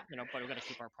 No. Yeah. But we're going to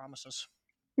keep our promises.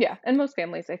 Yeah, and most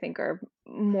families, I think, are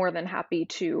more than happy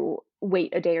to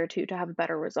wait a day or two to have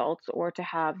better results, or to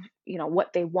have,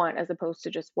 what they want, as opposed to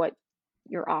just what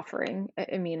you're offering.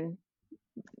 I mean,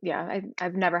 yeah,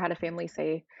 I've never had a family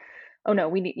say, "Oh no,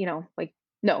 we need," like,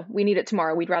 "No, we need it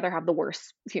tomorrow. We'd rather have the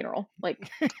worst funeral." Like,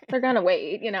 they're gonna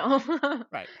wait.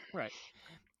 Right, right.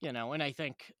 And I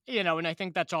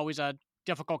think that's always a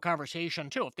difficult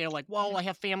conversation too. If they're like, well, I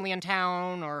have family in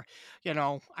town, or,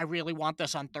 I really want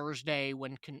this on Thursday.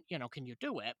 When can you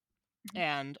do it? Mhm.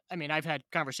 And I mean, I've had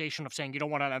conversation of saying you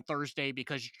don't want it on Thursday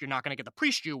because you're not going to get the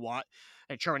priest you want.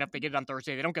 And sure enough, they get it on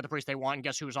Thursday. They don't get the priest they want, and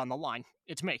guess who's on the line?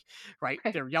 It's me, right?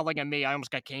 Right. They're yelling at me. I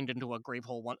almost got caned into a grave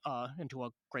hole into a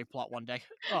grave plot one day.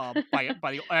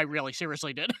 I really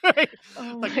seriously did.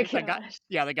 Oh my The guy, gosh.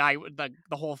 yeah,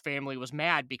 the whole family was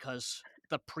mad because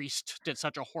the priest did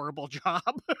such a horrible job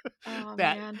Oh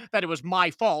that man. that it was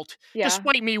my fault, Yeah.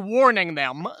 despite me warning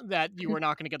them that you were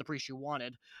not going to get the priest you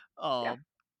wanted. Yeah.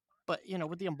 But,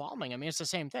 with the embalming, I mean, it's the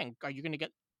same thing. Are you gonna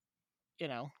get, you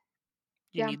know,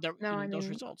 Yeah. No, you I need those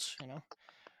mean, results.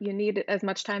 you need as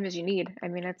much time as you need. I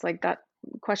mean, it's like that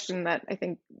question that I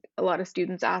think a lot of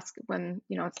students ask when,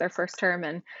 it's their first term,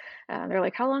 and they're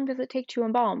like, "How long does it take to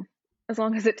embalm?" As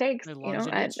long as it takes, As long as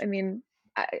it I needs. mean,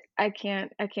 I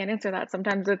can't answer that.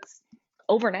 Sometimes it's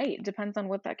overnight. It depends on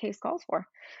what that case calls for.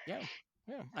 Yeah.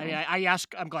 Yeah. I mean, So,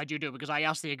 I'm glad you do, because I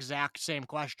ask the exact same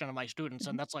question of my students,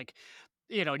 and mhm. that's like,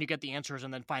 and you get the answers,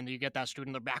 and then finally you get that student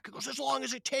in their back who goes, as long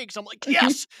as it takes. I'm like,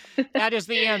 yes, that is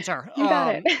the answer. You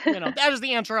got it. That is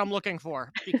the answer I'm looking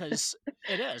for, because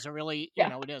it is. It really,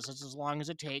 Yeah, it is. It's as long as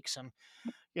it takes. And,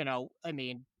 I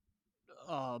mean,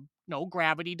 no,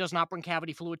 gravity does not bring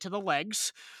cavity fluid to the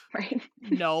legs. right.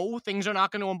 No, things are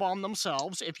not going to embalm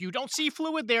themselves. If you don't see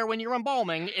fluid there when you're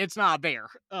embalming, it's not there.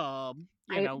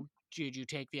 Right. Did you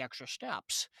take the extra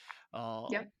steps? Uh,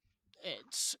 Yep.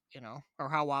 it's or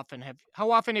how often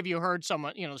have you heard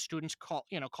someone, the students call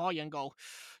you and go,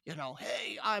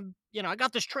 hey, I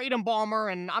got this trade embalmer,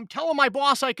 and I'm telling my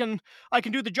boss I can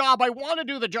do the job, I want to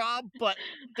do the job, but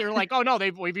they're like, oh no,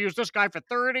 we've used this guy for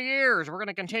 30 years, we're going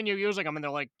to continue using him, and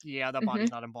they're like, yeah, that body's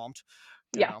Hmm. not embalmed.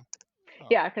 you Yeah. know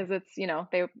Yeah, uh, because it's,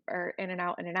 they are in and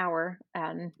out in an hour,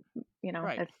 and,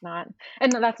 right. it's not,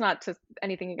 and that's not to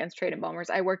anything against trade embalmers.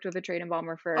 I worked with a trade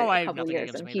embalmer for Oh, a I have couple nothing years,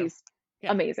 against and him either. he's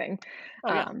Yeah. amazing.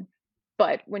 Oh yeah. Um,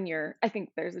 but I think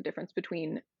there's a difference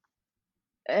between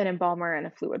an embalmer and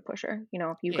a fluid pusher.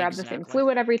 If you grab the same Exactly.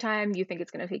 fluid every time, you think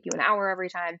it's going to take you an hour every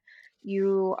time,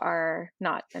 you are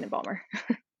not an embalmer.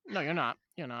 No, you're not.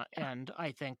 You're not. Yeah. And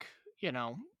I think,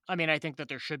 I mean, I think that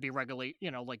there should be regulate,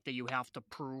 like that you have to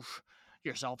prove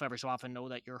yourself every so often, know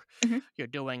that you're Hmm. you're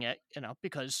doing it,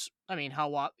 because I mean,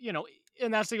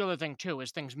 and that's the other thing too,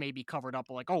 is things may be covered up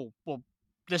like, oh, well,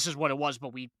 this is what it was,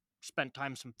 but we spent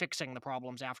time some fixing the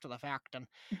problems after the fact, and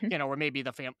Hmm. or maybe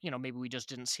maybe we just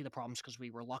didn't see the problems because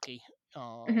we were lucky.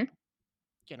 Hmm.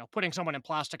 Putting someone in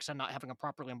plastics and not having a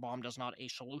properly embalmed is not a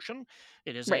solution.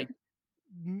 It is Right.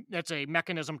 that's a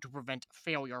mechanism to prevent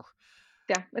failure.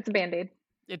 Yeah, it's a band-aid.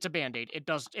 It's a band-aid.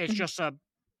 It's Hmm. just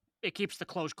it keeps the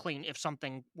clothes clean if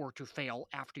something were to fail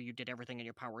after you did everything in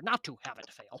your power not to have it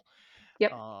fail.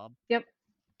 Yep. Uh, Yep.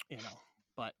 you know,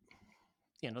 but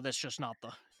that's just not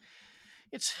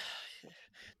it's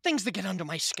things that get under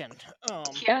my skin.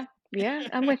 Yeah. Yeah,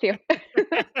 I'm with you.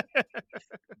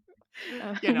 You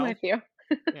I'm know, with you.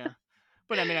 yeah.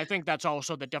 But I mean, I think that's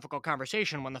also the difficult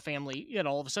conversation when the family,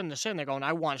 all of a sudden they're sitting there going,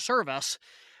 I want service,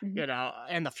 Hmm.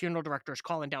 and the funeral director is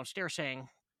calling downstairs saying,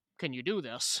 can you do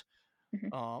this?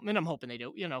 Hmm. And I'm hoping they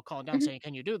do, calling down Hmm. saying,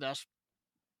 can you do this?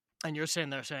 And you're sitting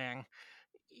there saying,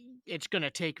 it's going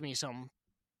to take me some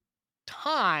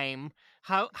time.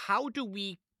 How do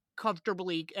we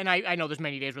comfortably, and I know there's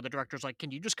many days where the director's like,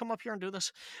 can you just come up here and do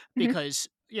this? Hmm. Because,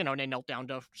 and they knelt down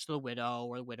to the widow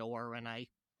or the widower, and I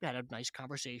had a nice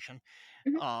conversation.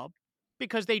 Hmm. Uh,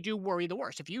 because they do worry the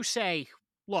worst. If you say,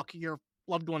 look, your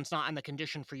loved one's not in the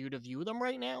condition for you to view them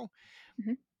right now.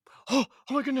 Hmm. Oh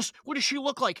my goodness, what does she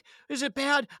look like? Is it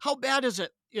bad? How bad is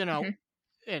it? Hmm. And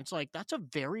it's like, that's a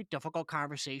very difficult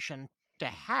conversation to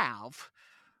have.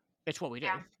 It's what we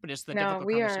Yeah. do, but it's the No, difficult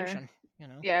we are. conversation.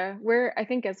 Yeah, I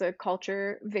think as a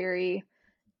culture,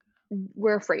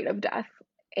 we're afraid of death.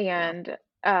 Yeah. And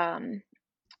um,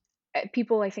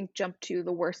 people, I think, jump to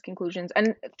the worst conclusions,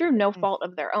 and through no Mm, fault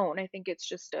of their own. I think it's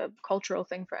just a cultural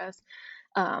thing for us.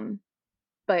 Um,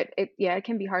 but it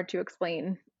can be hard to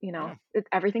explain. yeah.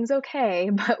 Everything's okay,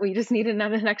 but we just need an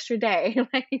extra day.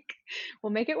 Like,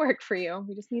 we'll make it work for you.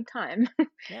 We just need time.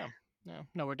 Yeah. Yeah.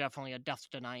 No, we're definitely a death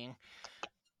denying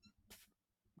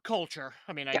culture.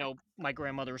 I mean, I Yeah. know my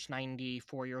grandmother's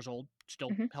 94 years old, still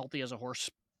Hmm. healthy as a horse.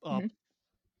 Uh, Hmm.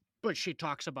 but she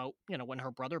talks about, when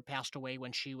her brother passed away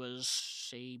when she was,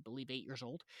 say, believe 8 years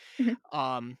old. Hmm.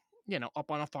 um,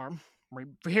 up on a farm,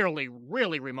 really,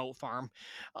 really remote farm,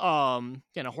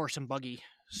 horse and buggy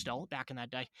still back in that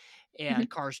day, Hmm. and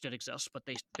cars did exist, but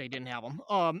they didn't have them.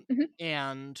 Hmm.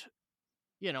 And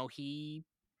he,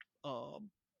 uh,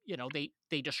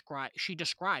 she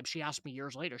described. She asked me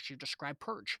years later. She described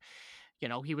Purge.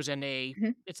 He was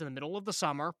Hmm. It's in the middle of the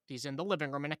summer. He's in the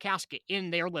living room in a casket in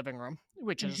their living room,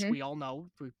 which is, Hmm. we all know,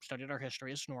 we studied our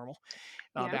history, is normal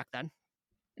Yeah. back then,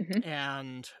 Hmm.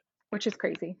 and Which is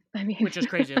crazy. I mean, which is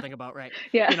crazy to think about, right?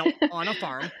 yeah. On a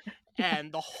farm,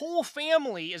 and the whole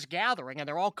family is gathering, and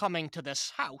they're all coming to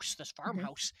this house, this Hmm.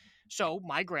 farmhouse. So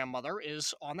my grandmother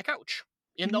is on the couch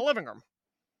in the Hmm. living room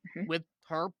Hmm. with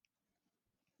her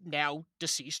now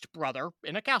deceased brother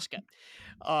in a casket.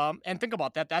 And think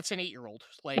about that. That's an 8-year-old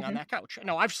laying on Hmm. that couch.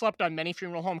 Now, I've slept on many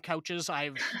funeral home couches.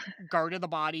 I've guarded the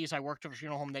bodies. I worked at a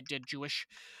funeral home that did Jewish.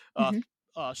 Uh,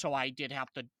 Hmm. so I did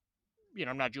have to,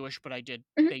 I'm not Jewish, but I did.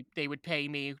 Hmm. They would pay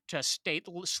me to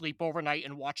sleep overnight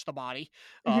and watch the body,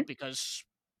 Hmm. because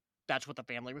that's what the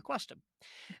family requested.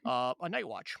 A night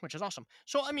watch, which is awesome.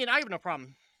 So I mean, I have no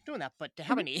problem doing that. But to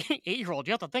have Hmm. an 8-year-old,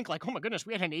 you have to think like, oh my goodness,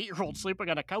 we had an 8-year-old sleeping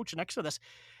on a couch next to this,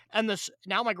 and this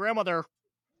now my grandmother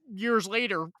years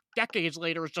later, decades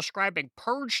later, is describing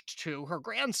Purged to her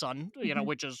grandson, Mhm.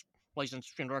 which is licensed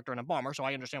funeral director and embalmer, so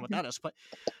I understand what Mhm. that is. But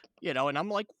and I'm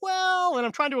like, well, and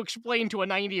I'm trying to explain to a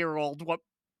 90-year-old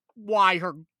why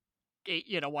her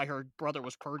why her brother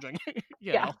was purging,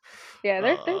 Yeah. Yeah,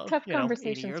 they're tough 80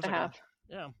 conversations years to ago. have.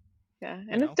 Yeah, Yeah, you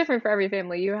and it's know, different for every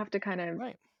family. You have to kind of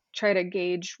right. try to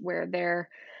gauge where their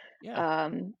Yeah,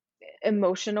 um,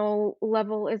 emotional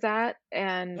level is at,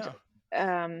 and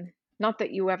yeah, not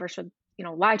that you ever should,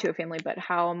 lie to a family, but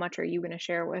how much are you going to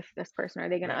share with this person? Are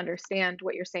they going to right. understand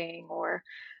what you're saying, or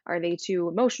are they too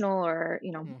emotional? Or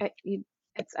Mm.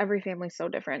 it's every family's so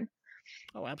different.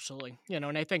 Oh, absolutely. And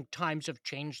I think times have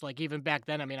changed. Like even back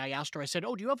then, I mean, I asked her, I said,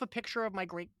 "Oh, do you have a picture of my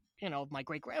great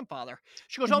grandfather?"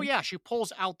 She goes, "Oh, Mhm. yeah." She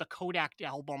pulls out the Kodak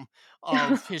album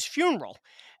of his funeral,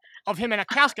 of him in a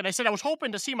casket. I said, "I was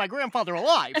hoping to see my grandfather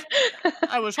alive.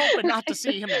 I was hoping not to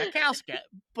see him in a casket."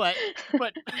 But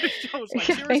I was like,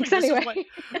 Yeah, seriously, thanks this is anyway.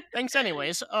 what. Thanks,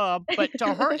 anyways. But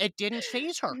to her, it didn't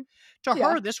phase her. To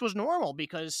Yeah. her, this was normal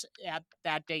because at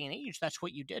that day and age, that's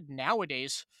what you did.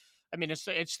 Nowadays, I mean, it's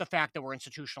the fact that we're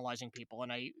institutionalizing people,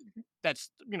 and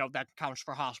that counts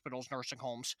for hospitals, nursing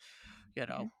homes. You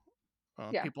know,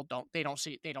 Mhm. Yeah. people don't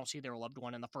see their loved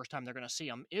one, and the first time they're going to see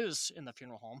them is in the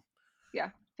funeral home.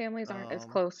 Yeah. Families aren't as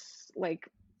Um, close, like,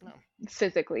 no,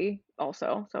 physically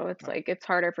also. So it's right. like it's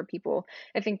harder for people.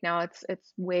 I think now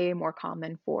it's way more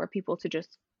common for people to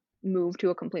just move to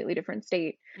a completely different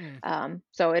state. Mm,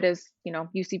 So it is,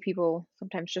 you see people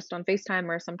sometimes just on FaceTime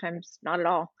or sometimes not at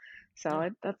all. So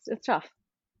yeah, it's tough.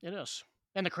 it is.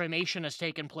 And the cremation has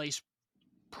taken place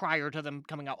prior to them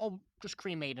coming out. Oh, just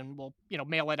cremate, and we'll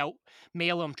mail it out,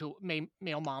 mail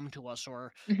mom to us,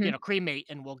 or Hmm. cremate,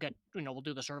 and we'll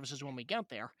do the services when we get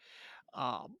there.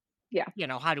 Um, Yeah.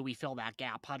 how do we fill that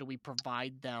gap? How do we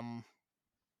provide them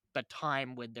the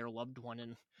time with their loved one?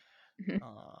 And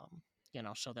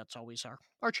Hmm. so that's always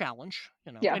our challenge.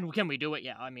 Yeah. And can we do it?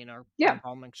 Yeah, I mean our Yeah.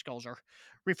 embalming skills are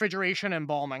refrigeration and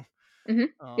embalming. Hmm.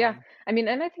 Yeah. Um, I mean,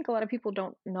 and I think a lot of people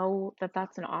don't know that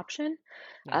that's an option.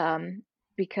 yeah, Um,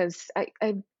 because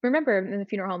I remember in the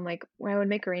funeral home, like when I would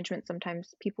make arrangements,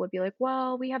 sometimes people would be like,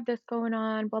 well, we have this going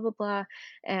on, blah, blah, blah.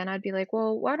 And I'd be like,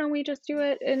 well, why don't we just do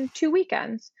it in 2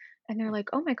 weekends? And they're yeah, like,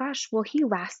 oh my gosh, will he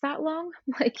last that long?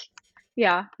 Like,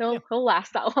 yeah, yeah, he'll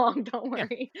last that long. Don't yeah.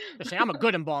 worry. Just say I'm a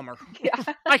good embalmer. Yeah.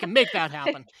 I can make that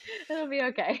happen. It'll be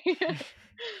okay.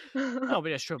 No,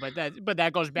 but it's true. But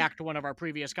that goes back to one of our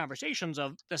previous conversations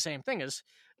of the same thing is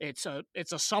it's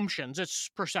assumptions, it's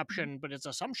Mhm. perception, but it's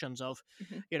assumptions of,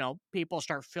 Mhm. people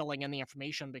start filling in the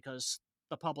information because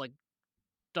the public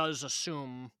does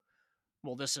assume,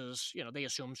 well, this is, they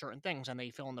assume certain things and they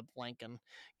fill in the blank, and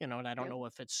I don't Yep. know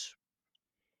if it's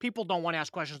people don't want to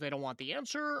ask questions, they don't want the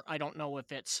answer. I don't know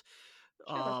if it's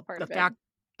Sure, that's part the of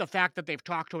it. fact that they've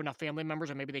talked to enough family members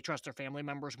and maybe they trust their family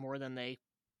members more than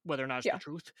whether or not it's the Yeah.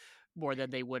 truth, more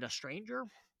than they would a stranger.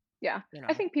 Yeah. You I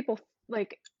know, think people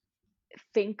like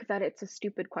think that it's a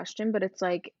stupid question, but it's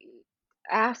like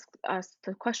ask us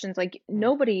the questions. Like Mm,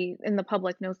 nobody in the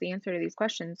public knows the answer to these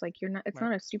questions. Like you're not. It's right,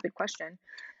 not a stupid question.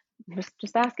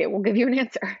 Just ask it. We'll give you an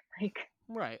answer. Like.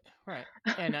 right,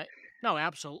 and no,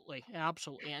 absolutely,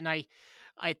 absolutely, and I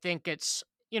think it's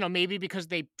maybe because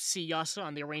they see us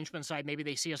on the arrangement side, maybe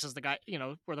they see us as the guy,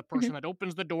 we're the Mhm. person that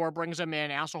opens the door, brings them in,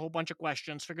 asks a whole bunch of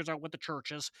questions, figures out what the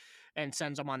church is, and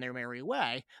sends them on their merry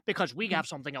way because we Mhm. have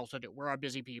something else to do. We're our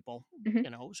busy people,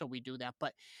 Mhm. so we do that,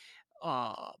 but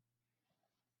uh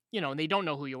and they don't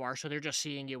know who you are, so they're just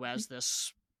seeing you Mhm. as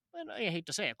this, and I hate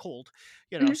to say it, cold,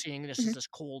 Mhm. seeing this as Mhm. this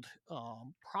cold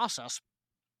process,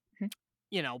 Mhm.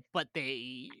 but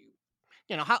they,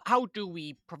 how do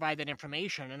we provide that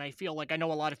information? And I feel like I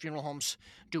know a lot of funeral homes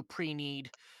do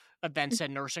pre-need events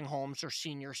at nursing homes or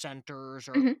senior centers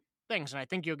or Mhm. things, and I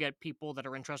think you'll get people that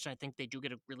are interested. I think they do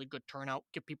get a really good turnout.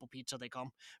 Give people pizza, they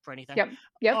come for anything. Yep.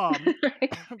 Yep. Um,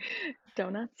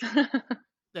 Donuts.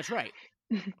 that's right.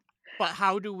 But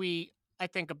how do we I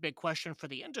think a big question for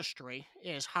the industry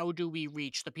is how do we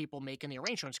reach the people making the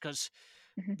arrangements? Because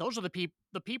Mhm. those are the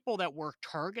people that we're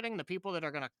targeting, the people that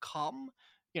are going to come.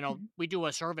 Mhm. We do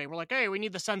a survey. We're like, hey, we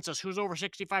need the census. Who's over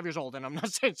 65 years old? And I'm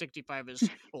not saying 65 is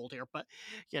old here, but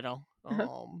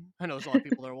Uh-huh. I know there's a lot of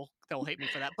people that will hate me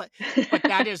for that. But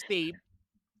that is the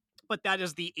but that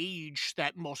is the age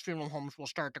that most funeral homes will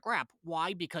start to grab.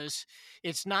 Why? Because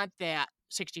it's not that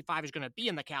 65 is going to be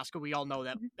in the casket. We all know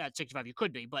that Mhm. at 65 you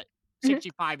could be, but Mhm.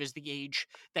 65 is the age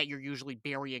that you're usually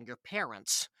burying your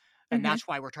parents. And Mhm. that's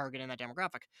why we're targeting that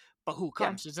demographic. But who Yeah.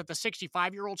 comes? Is it the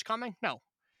 65-year-olds coming? No.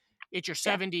 It's your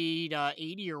Yeah. 70 to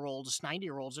 80-year-olds,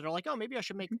 90-year-olds that are like, oh, maybe I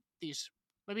should make Mhm. these.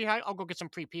 Maybe I'll go get some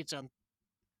free pizza and,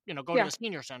 go to Yeah. the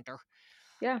senior center.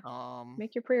 Yeah. Um,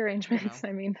 Make your you know, pre-arrangements.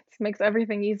 I mean, it makes yeah,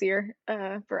 everything easier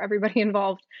for everybody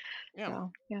involved. yeah,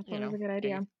 So yeah, it's you always know, a good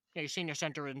yeah, idea. your senior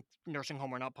center and nursing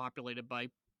home are not populated by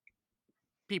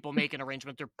people making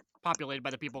arrangements. They're populated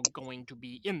by the people going to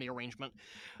be in the arrangement.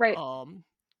 Right. Um,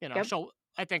 Yep. so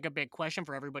I think a big question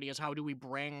for everybody is how do we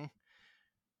bring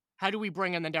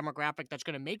in the demographic that's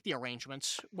going to make the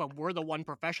arrangements? Well, we're the one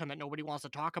profession that nobody wants to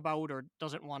talk about or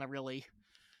doesn't want to really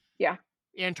Yeah.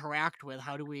 interact with.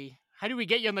 How do we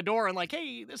get you in the door and like,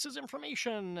 hey, this is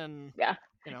information and Yeah.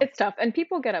 you know, It's tough. And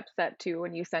people get upset too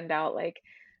when you send out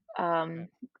right,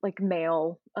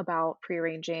 mail about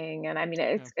pre-arranging, and I mean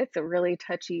yeah. it's a really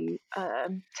touchy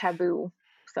taboo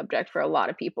subject for a lot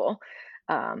of people.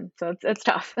 So it's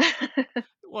tough.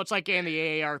 Well, it's like getting the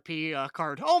AARP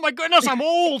card. Oh my goodness, I'm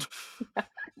old.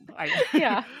 I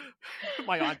Yeah.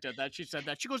 my aunt did that. She said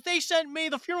that. She goes,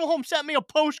 the funeral home sent me a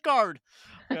postcard.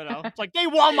 It's like they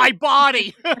want my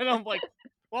body, and I'm like,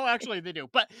 well, actually, they do.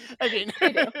 But I mean,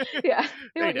 They do. Yeah.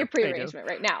 They they want do, your they do. pre-arrangement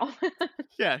right now.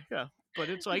 Yeah, yeah. But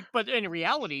it's like, but in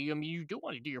reality, I mean, you do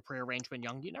want to do your prearrangement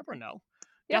young. You never know.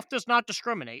 Yeah. Death does not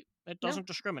discriminate. It No. doesn't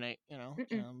discriminate.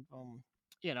 Mm-mm.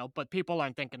 But people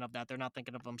aren't thinking of that. They're not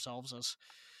thinking of themselves as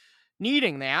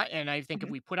needing that. And I think if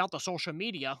Hmm. we put out the social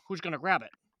media, who's going to grab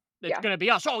it? It's Yeah. going to be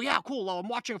us. Oh yeah, cool. I'm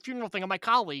watching a funeral thing of my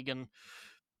colleague, and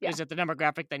Yeah. is it the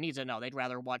demographic that needs it? No, they'd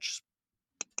rather watch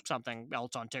something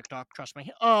else on TikTok. Trust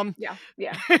me. Yeah.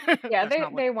 Yeah. Yeah. That's They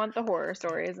not what. they want the horror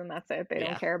stories, and that's it. They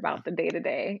don't Yeah, care yeah, about the day to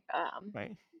day.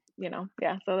 right.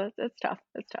 Yeah. So that's it's tough.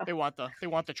 It's tough. They want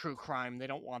the true crime. They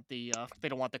don't want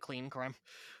the clean crime.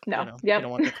 No. They Yep.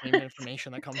 don't want the clean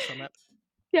information that comes from it.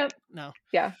 Yep. No.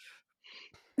 Yeah.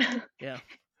 Yeah.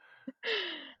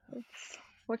 It's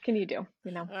what can you do? I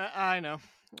know.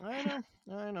 I know.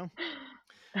 I know.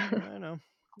 I know.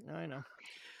 I know.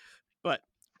 But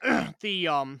the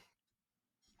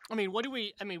I mean,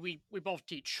 we both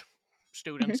teach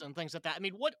Mhm. students and things like that. I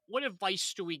mean, what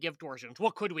advice do we give to our students?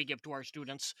 What could we give to our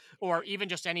students, or even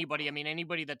just anybody? I mean,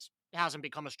 anybody that hasn't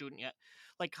become a student yet.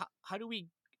 Like, how do we?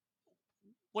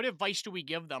 What advice do we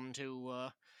give them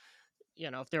to?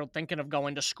 If they're thinking of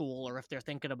going to school, or if they're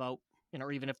thinking about,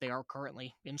 or even if they are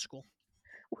currently in school.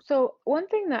 So, one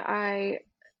thing that I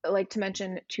like to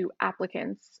mention to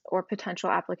applicants or potential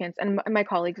applicants, and my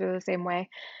colleagues are the same way,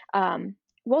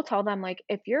 we'll tell them, like,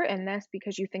 if you're in this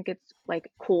because you think it's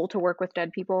like cool to work with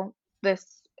dead people,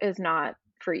 this is not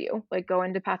for you. Like, go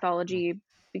into Mm, pathology,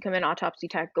 become an autopsy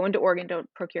tech, go into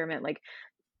procurement. Like,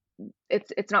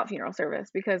 it's not funeral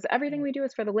service because everything mm, we do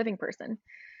is for the living person.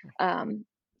 mm, Um,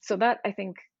 so that I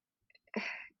think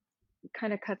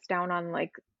kind of cuts down on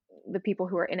like the people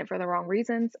who are in it for the wrong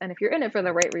reasons. And if you're in it for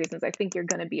the mm, right reasons, I think you're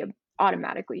going to be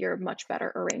automatically you're a much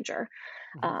better arranger.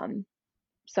 mhm, Um,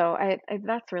 so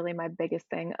that's really my biggest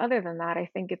thing. Other than that, I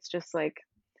think it's just like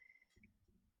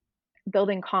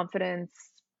building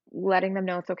confidence, letting them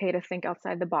know it's okay to think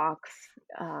outside the box.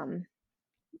 Um,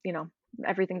 you know,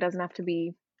 everything doesn't have to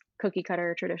be cookie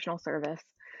cutter traditional service.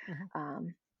 mhm.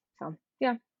 Um, so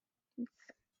yeah,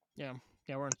 Yeah.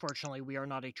 Yeah, unfortunately we are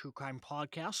not a true crime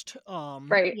podcast.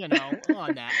 right.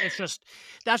 On that. It's just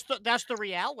that's the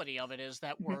reality of it is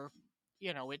that Hmm.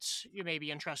 it's you may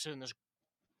be interested in this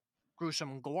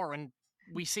gruesome gore and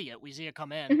we see it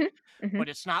come in, Hmm. Hmm. but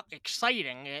it's not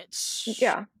exciting. It's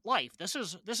Yeah. life. This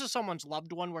is someone's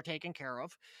loved one we're taking care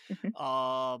of. Hmm.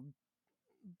 Um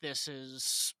this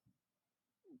is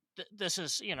this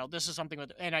is something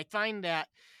with, and I find that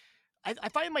I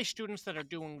find my students that are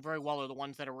doing very well are the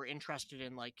ones that were interested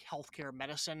in like healthcare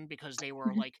medicine because they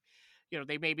were Hmm. like,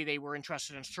 they were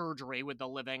interested in surgery with the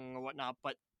living or whatnot,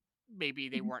 but maybe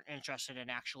they Hmm. weren't interested in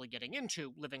actually getting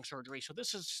into living surgery. So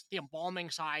this is the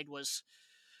embalming side was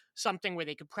something where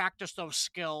they could practice those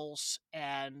skills,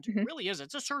 and it Hmm. really is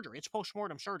it's a surgery. It's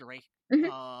postmortem surgery. Hmm.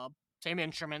 Uh, Same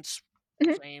instruments,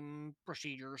 Hmm. same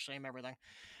procedures, same everything,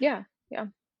 Yeah. Yeah.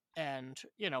 and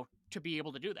to be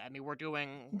able to do that. I mean,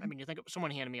 Mhm, you think of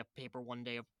someone handed me a paper one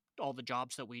day of all the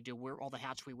jobs that we do, all the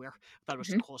hats we wear. I thought it was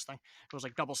the mhm. coolest thing. It was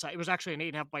like double sided. It was actually an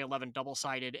 8.5 by 11 double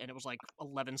sided, and it was like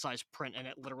 11 size print, and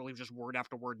it literally was just word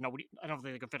after word. I don't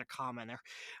think they could fit a comma in there.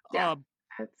 Yeah. Uh,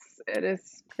 It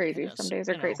is it crazy. Some is, days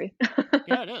are crazy.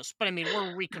 yeah, it is. But I mean, we're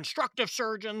reconstructive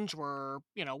surgeons. We're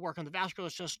working the vascular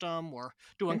system. We're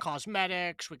doing Mhm.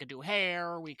 cosmetics. We can do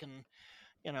hair. We can,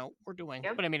 we're doing.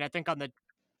 Yep. But I mean, I think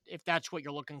if that's what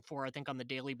you're looking for, I think on the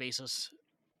daily basis,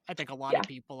 I think a lot of Yeah.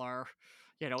 people are,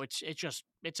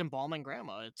 it's embalming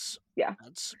grandma. Yeah.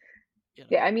 That's you know,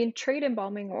 Yeah. I mean, trade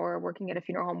embalming or working at a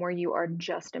funeral home where you are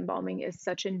just embalming is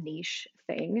such a niche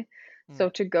thing. mm, So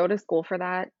to go to school for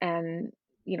that and,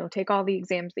 take all the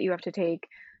exams that you have to take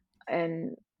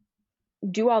and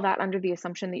do all that under the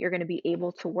assumption that you're going to be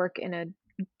able to work in a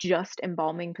just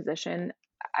embalming position.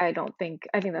 I think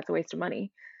that's a waste of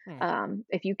money. Hmm.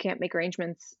 If you can't make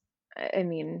arrangements, I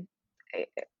mean, I-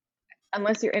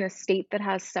 unless you're in a state that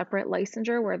has separate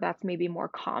licensure where that's maybe more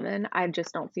common, I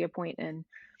just don't see a point in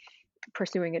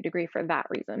pursuing a degree for that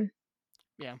reason.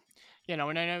 Yeah. And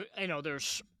I know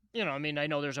there's, I mean, I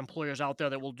know there's employers out there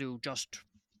that will do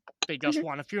they just Hmm.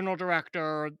 want a funeral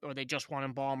director, or they just want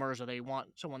embalmers, or they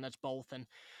want someone that's both. And,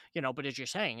 but as you're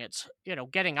saying, it's,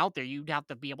 getting out there, you'd have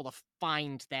to be able to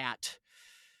find that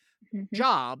Hmm.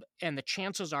 job. And the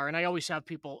chances are, and I always have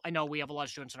people, I know we have a lot of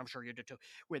students, and I'm sure you do too,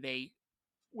 where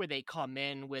they come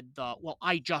in with the, well,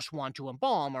 I just want to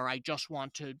embalm, or I just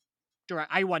want to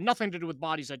direct, I want nothing to do with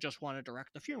bodies, I just want to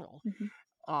direct the funeral.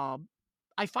 Hmm. Um,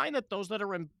 I find that those that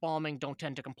are embalming don't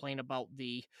tend to complain about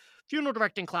the funeral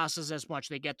directing classes as much.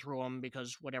 They get through them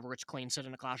because whatever, it's clean, sit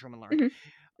in a classroom and learn.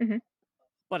 Hmm. Hmm.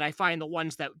 But I find the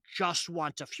ones that just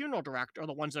want to funeral direct are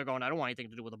the ones that are going, I don't want anything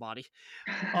to do with the body.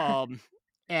 Um,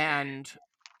 and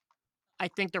I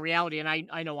think the reality, and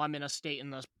I know I'm in a state, in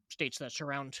the states that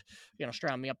surround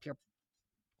me up here,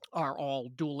 are all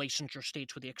dual licensure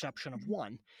states with the exception of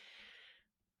one.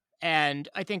 And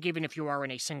I think even if you are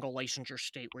in a single licensure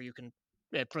state where you can,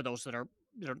 for those that are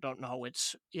don't know,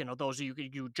 it's those you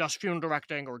could do just funeral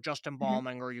directing or just Hmm.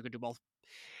 embalming, or you could do both.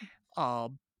 Uh,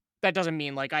 that doesn't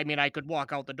mean I could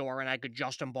walk out the door and I could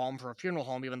just embalm for a funeral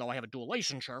home, even though I have a dual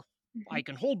licensure. I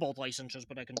can hold both licenses,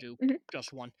 but I can do Hmm.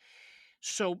 just one.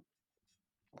 So,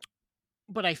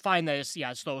 but I find that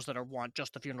it's those that want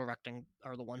just the funeral directing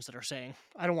are the ones that are saying,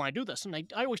 I don't want to do this. And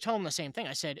I always tell them the same thing.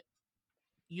 I said,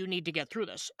 you need to get through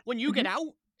this. When you Hmm. get out,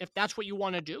 if that's what you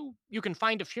want to do, you can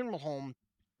find a funeral home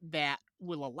that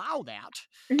will allow that.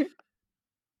 Hmm.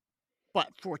 But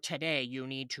for today, you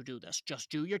need to do this. Just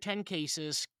do your 10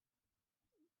 cases,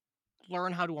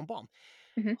 learn how to embalm.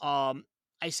 Hmm. Um,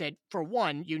 I said, for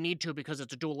one, you need to, because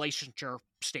it's a dual licensure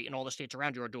state and all the states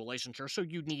around you are dual licensure. So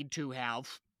you need to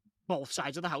have both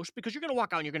sides of the house, because you're going to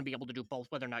walk out and you're going to be able to do both,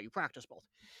 whether or not you practice both.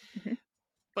 Hmm.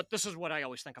 But this is what I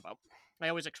always think about. I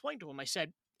always explain to them, I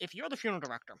said, if you're the funeral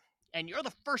director and you're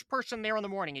the first person there in the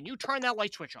morning and you turn that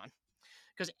light switch on,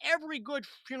 because every good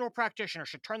funeral practitioner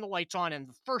should turn the lights on, and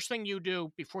the first thing you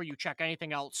do before you check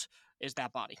anything else is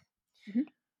that body. Hmm.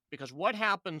 Because what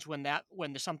happens when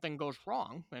something goes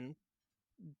wrong, and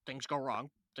things go wrong,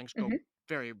 things go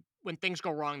Hmm. when things go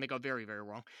wrong, they go very, very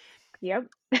wrong. Yep.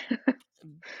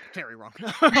 Very wrong.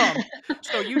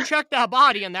 So you check that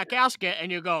body in that casket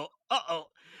and you go, uh-oh.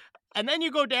 And then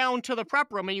you go down to the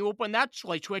prep room and you open that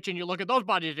light switch and you look at those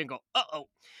bodies and go, uh-oh.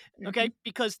 Hmm. Okay?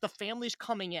 Because the family's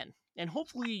coming in. And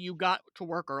hopefully you got to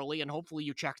work early, and hopefully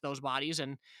you check those bodies,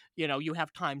 and you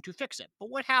have time to fix it. But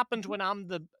what happens when I'm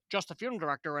just the funeral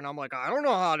director and I'm like, I don't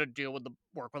know how to deal with the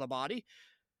work with a body?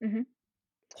 Hmm.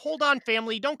 Hold on,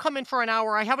 family. Don't come in for an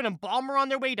hour. I have an embalmer on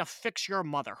their way to fix your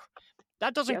mother.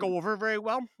 That doesn't Yep. go over very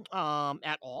well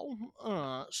at all.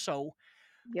 So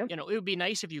Yep. it would be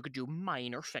nice if you could do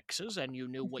minor fixes and you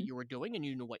knew what Hmm. you were doing and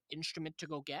you knew what instrument to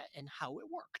go get and how it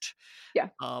worked. Yeah.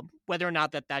 Whether or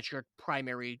not that's your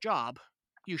primary job,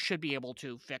 you should be able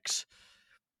to fix,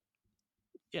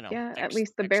 Yeah. At fix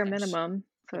least the fix bare things. minimum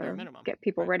The bare to minimum, get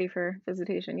people right? ready for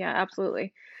visitation. Yeah,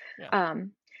 absolutely. Yeah.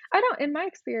 Um, I don't, in my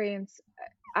experience,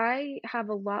 I have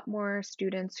a lot more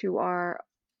students who are,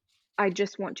 I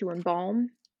just want to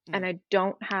embalm, and Mm. I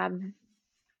don't have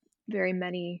very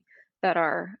many that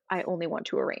are, I only want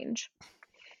to arrange.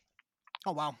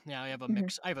 Oh wow, yeah. I have a Hmm.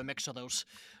 mix. I have a mix of those.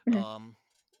 Hmm. Um,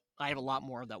 I have a lot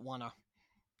more that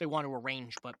they want to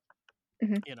arrange, but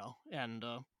Hmm. and you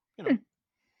Hmm. know,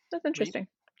 That's but interesting.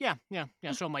 yeah, yeah,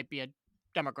 yeah. So it might be a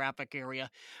demographic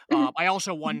area. Hmm. I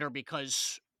also Hmm. wonder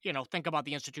because think about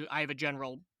the institute.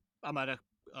 I'm at a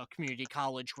community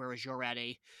college, whereas you're at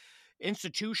a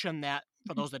institution that,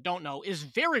 for those that don't know, is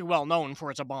very well known for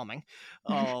its embalming.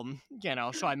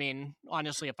 So I mean,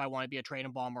 honestly, if I want to be a trained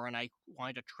embalmer and I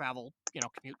wanted to travel,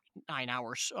 commute 9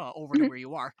 hours over to Hmm. where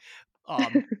you are,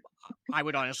 um, I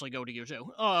would honestly go to you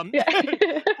too.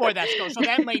 Yeah. For that scope. So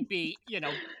that might be,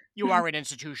 you are an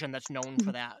institution that's known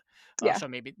for Mhm. that. Yeah. So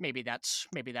maybe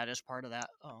that is part of that.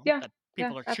 Yeah. That Yeah.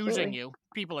 people are choosing Absolutely. you.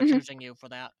 People are Hmm. choosing you for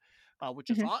that, Hmm.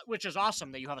 which is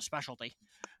awesome that you have a specialty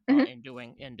Hmm. in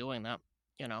doing that.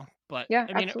 But Yeah.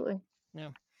 I mean, Absolutely.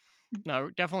 yeah, no,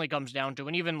 it definitely comes down to,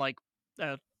 and even like,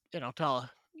 tell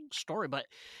a story. But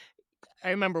I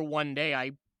remember one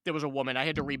day there was a woman, I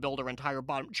had to rebuild her entire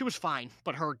bottom. She was fine,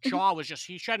 but her Hmm. jaw was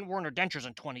she hadn't worn her dentures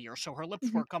in 20 years, so her lips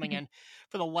Hmm. were coming Hmm. in.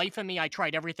 For the life of me, I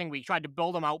tried everything. We tried to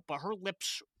build them out, but her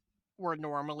lips were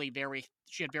normally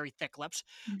she had very thick lips.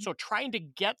 Hmm. So trying to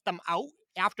get them out,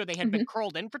 after they had been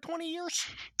curled in for 20 years.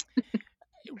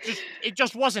 It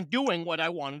just wasn't doing what I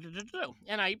wanted it to do.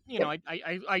 And Yep.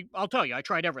 I'll tell you, I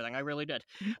tried everything. I really did.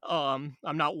 Mhm. I'm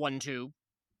not one to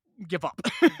give up.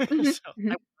 Mhm. So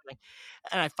Mhm.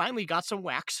 and I finally got some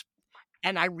wax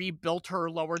and I rebuilt her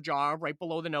lower jaw right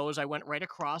below the nose. I went right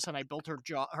across and I built her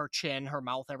jaw, her chin, her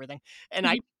mouth, everything. And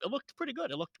Mhm. it looked pretty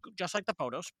good. It looked just like the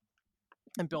photos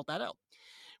and built that out.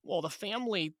 Well, the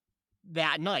family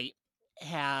that night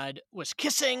was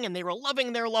kissing and they were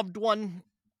loving their loved one.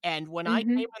 And when I came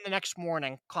Mhm. in the next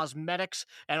morning, cosmetics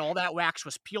and all that wax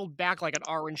was peeled back like an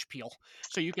orange peel.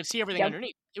 So you could see everything Yep.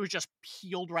 underneath. It was just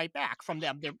peeled right back from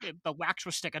them. The wax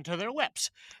was sticking to their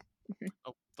lips. Mhm.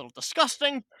 A little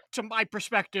disgusting to my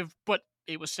perspective, but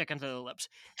it was sticking to their lips.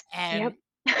 Yep. And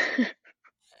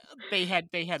they had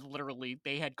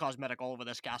cosmetic all over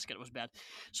this casket. It was bad.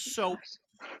 So Gosh.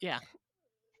 yeah.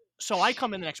 So I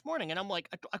come in the next morning and I'm like,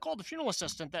 I called the funeral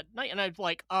assistant that night and I was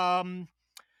like, why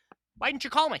didn't you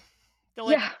call me? They're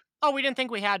like, Yeah. oh, we didn't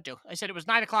think we had to. I said, it was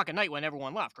 9 o'clock at night when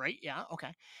everyone left, right? Yeah,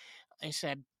 okay. I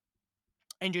said,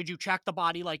 and did you check the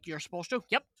body like you're supposed to?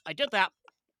 Yep, I did that.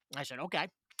 I said, okay.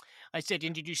 I said,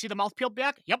 and did you see the mouth peeled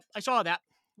back? Yep, I saw that.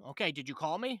 Okay, did you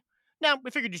call me? No,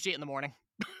 we figured you'd see it in the morning.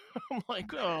 I'm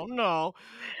like, oh no.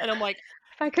 And I'm like,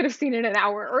 If I could have seen it an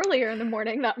hour earlier in the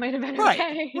morning, that might have been right,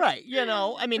 okay. right.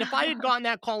 I mean, if I had gotten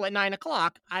that call at 9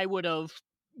 o'clock, I would have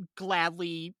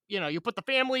gladly, you put the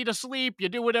family to sleep, you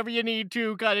do whatever you need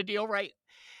to, kind of deal, right?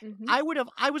 Mhm.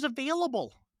 I was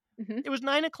available. Mhm. It was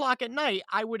 9 o'clock at night.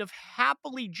 I would have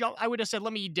happily jumped. I would have said,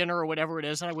 let me eat dinner or whatever it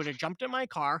is. And I would have jumped in my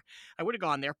car. I would have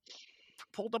gone there,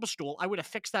 pulled up a stool. I would have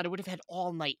fixed that. I would have had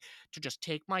all night to just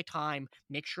take my time,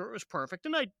 make sure it was perfect.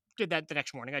 And I did that the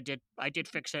next morning. I did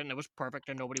fix it and it was perfect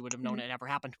and nobody would have known Mhm. it ever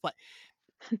happened. But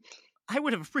I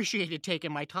would have appreciated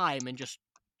taking my time and just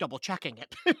double checking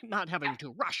it, not having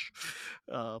to rush.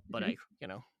 But Mhm.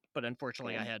 but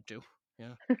unfortunately I Yeah. had to.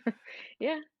 Yeah.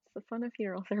 Yeah. It's the fun of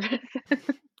funeral service.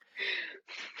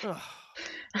 Ugh,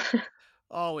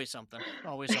 always something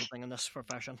in this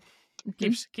profession.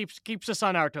 Mhm. Keeps us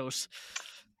on our toes.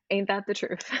 Ain't that the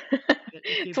truth?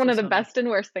 It It's keeps one of us the on our. best and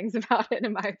worst things about it,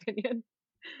 in my opinion.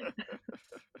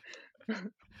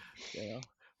 Yeah.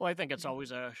 Well, I think it's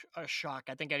always a shock.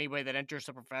 I think anybody that enters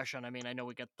the profession, I mean, I know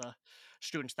we get the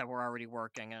students that were already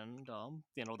working and,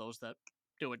 those that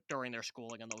do it during their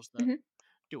schooling and those that Mhm.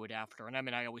 do it after. And I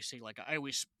mean, I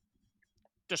always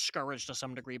discourage to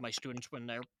some degree my students when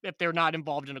if they're not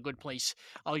involved in a good place.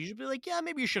 I'll usually be like, yeah,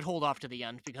 maybe you should hold off to the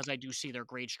end because I do see their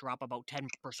grades drop about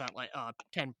 10%,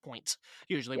 10 points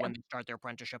usually Yeah. when they start their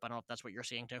apprenticeship. I don't know if that's what you're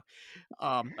seeing too.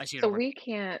 I see it So over. we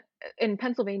can't in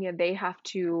Pennsylvania, they have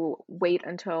to wait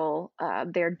until,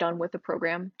 they're done with the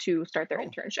program to start their Oh,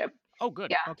 internship. oh,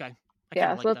 good. Yeah. Okay. I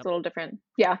kind Yeah, of so like that's that. a little different.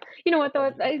 Yeah. You know what, That's though?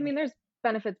 always a good I thing. mean, there's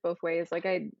benefits both ways. Like,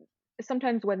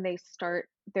 sometimes when they start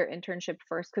their internship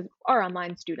first, because our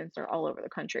online students are all over the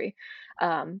country,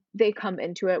 they come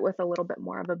into it with a little bit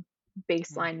more of a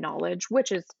Mm, baseline knowledge,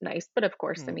 which is nice. But of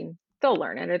course, I mm, mean, they'll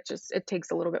learn it. It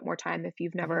takes a little bit more time if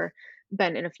you've mhm. never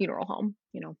been in a funeral home,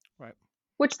 Right.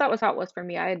 which that was how it was for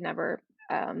me. I had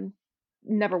um,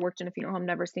 never worked in a funeral home,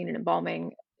 never seen an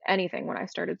embalming, anything when I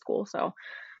started school. So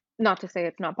not to say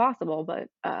it's not possible, but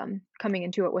coming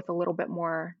into it with a little bit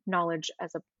more knowledge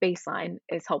as a baseline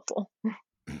is helpful.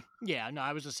 Yeah, no,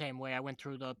 I was the same way. I went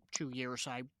through the 2 years.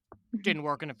 I Mhm. didn't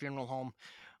work in a funeral home.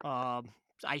 Um,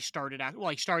 I started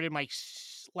my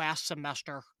last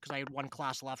semester because I had one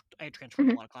class left. I had transferred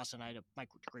a Mhm. lot of classes and I had my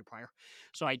degree prior.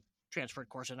 So I transferred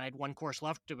course and I had one course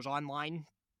left. It was online,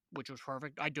 which was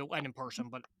perfect. I do went in person,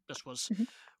 but this was Mhm.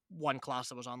 one class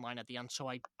that was online at the end. So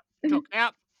I Mhm. took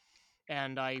that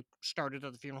and I started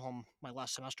at the funeral home my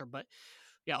last semester. But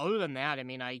yeah, other than that, I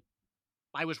mean, I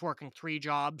was working 3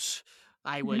 jobs.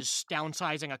 I Mhm. was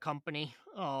downsizing a company,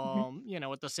 Mhm.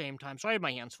 at the same time. So I had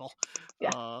my hands full.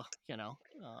 Yeah.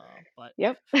 But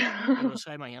Yep. I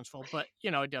had my hands full. But,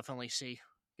 I definitely see,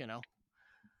 you know,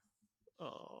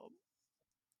 uh,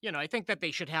 I think that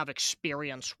they should have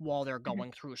experience while they're Mhm.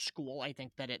 going through school. I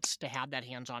think that it's to have that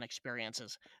hands-on experience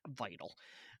is vital.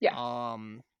 Yeah.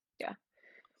 Um, Yeah.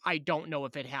 I don't know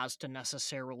if it has to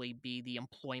necessarily be the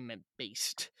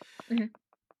employment-based Mhm.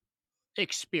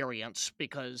 experience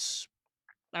because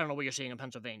I don't know what you're seeing in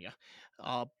Pennsylvania,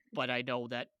 uh, but I know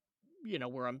that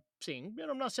where I'm seeing,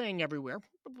 I'm not saying everywhere,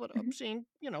 but I'm Mhm. seeing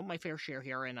my fair share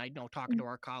here, and I know talking Mhm. to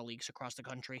our colleagues across the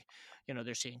country,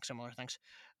 they're seeing similar things,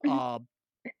 Mhm. uh,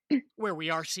 where we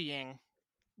are seeing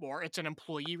more. It's an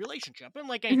employee relationship, and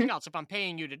like anything Mhm. else, if I'm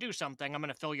paying you to do something, I'm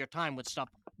going to fill your time with stuff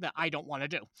that I don't want to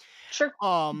do. Sure.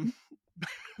 Um, Mhm.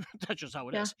 that's just how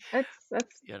it Yeah. is, That's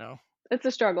you know. it's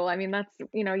a struggle. I mean, that's,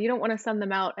 you don't want to send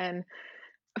them out and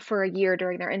for a year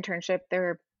during their internship,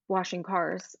 they're washing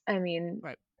cars. I mean,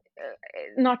 Right.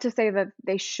 not to say that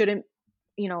they shouldn't,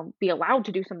 be allowed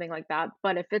to do something like that,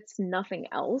 but if it's nothing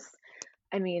else,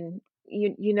 I mean,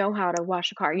 you know how to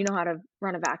wash a car, you know how to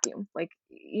run a vacuum. Like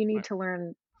you need Right. to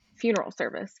learn funeral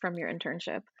service from your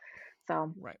internship.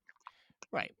 So, Right.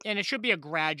 Right. And it should be a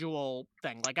gradual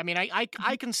thing. Like, I mean, I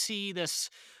mhm, can see this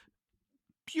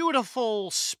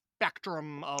beautiful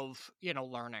spectrum of,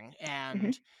 learning.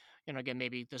 mhm, And, again,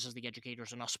 maybe this is the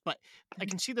educators in us, but I mhm,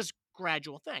 can see this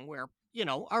gradual thing where,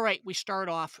 all right, we start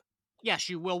off. Yes,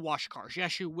 you will wash cars.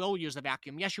 Yes, you will use the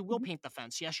vacuum. Yes, you will mhm, paint the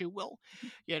fence. Yes, you will,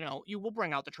 mhm, you will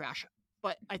bring out the trash.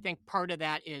 But I think part of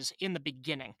that is in the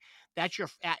beginning. That's your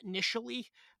initially.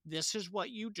 This is what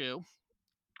you do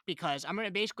because I'm going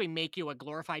to basically make you a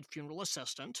glorified funeral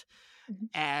assistant mhm,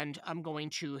 and I'm going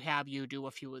to have you do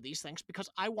a few of these things because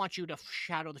I want you to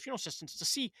shadow the funeral assistants to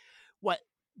see what,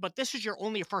 but this is your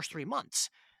only your first 3 months.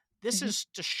 This mhm, is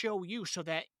to show you so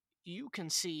that you can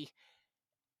see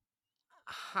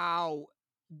how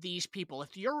these people,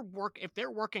 if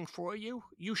they're working for you,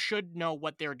 you should know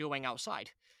what they're doing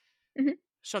outside. mhm.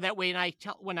 So that way,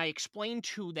 when I explain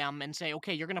to them and say,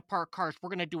 okay, you're going to park cars, we're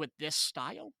going to do it this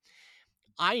style.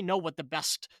 I know what the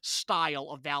best style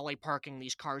of valet parking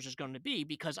these cars is going to be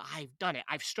because I've done it.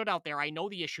 I've stood out there. I know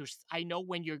the issues. I know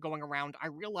when you're going around. I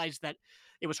realized that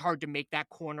it was hard to make that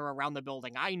corner around the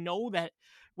building. I know that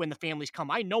when the families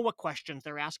come, I know what questions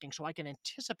they're asking so I can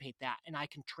anticipate that and I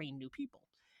can train new people.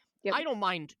 Yep. I don't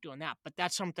mind doing that, but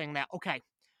that's something that, okay,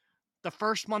 the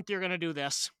first month you're going to do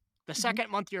this. The Mhm. second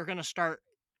month you're going to start,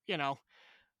 you know,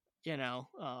 you know,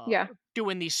 uh, Yeah.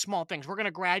 doing these small things. We're going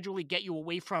to gradually get you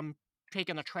away from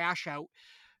taking the trash out.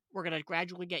 We're going to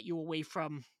gradually get you away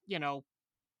from,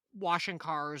 washing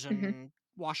cars Mhm, and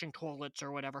washing toilets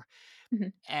or whatever.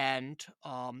 mhm, And,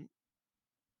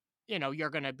 you're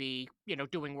going to be,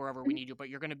 doing wherever we mhm, need you, but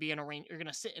you're going to be you're going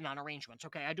to sit in on arrangements.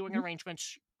 Okay. I'm doing mhm,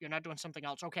 arrangements. You're not doing something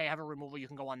else. Okay. I have a removal. You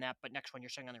can go on that. But next one, you're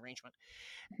sitting on the arrangement.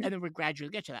 mhm, And then we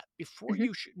gradually get to that. Before mhm.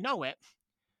 you should know it,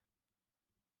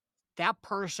 that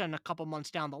person a couple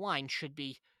months down the line should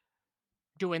be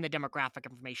doing the demographic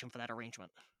information for that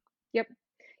arrangement. Yep.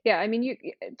 Yeah, I mean,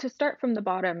 to start from the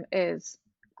bottom is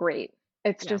great.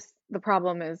 It's Yeah. just the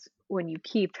problem is when you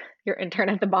keep your intern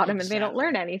at the bottom and they don't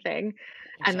learn Exactly. anything,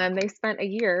 and then Exactly. they spent a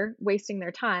year wasting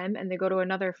their time and they go to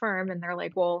another firm and they're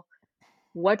like, "Well,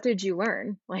 what did you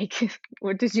learn? Like,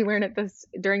 what did you learn at this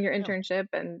during your Yeah. internship?"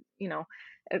 And,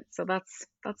 so that's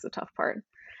the tough part.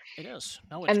 It is.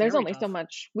 No, it's And there's very only so tough.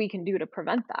 much we can do to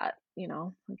prevent that.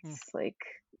 Mm. It's like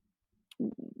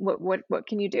what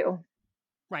can you do?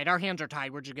 Right, our hands are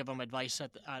tied. We're just give them advice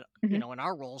Mhm, in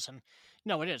our roles, and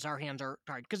no, it is our hands are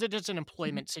tied because it is an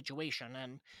mhm, employment situation,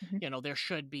 and mhm, there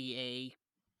should be a.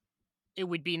 It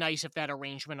would be nice if that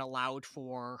arrangement allowed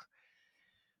for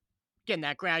again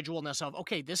that gradualness of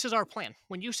okay, this is our plan.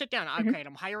 When you sit down, mhm, okay,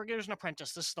 I'm hiring you as an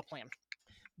apprentice. This is the plan.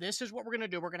 This is what we're gonna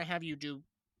do. We're gonna have you do,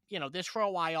 this for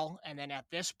a while, and then at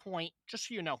this point, just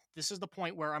so you know, this is the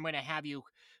point where I'm gonna have you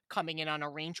coming in on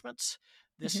arrangements.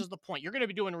 This mhm, is the point. You're gonna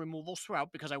be doing removals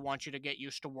throughout because I want you to get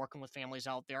used to working with families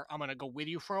out there. I'm gonna go with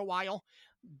you for a while.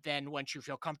 Then once you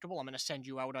feel comfortable, I'm gonna send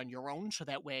you out on your own. So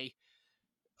that way,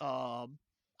 um,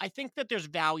 I think that there's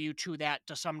value to that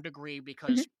to some degree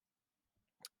mhm. because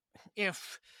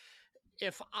if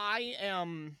I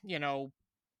am,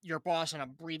 your boss and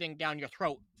I'm breathing down your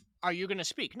throat, are you gonna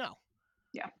speak? No.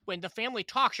 Yeah. When the family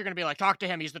talks, you're going to be like, talk to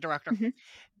him. He's the director, Mhm,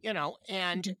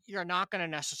 and mhm, you're not going to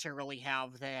necessarily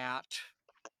have that,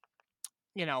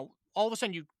 all of a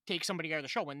sudden you take somebody out of the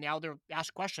show and now they're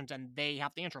asked questions and they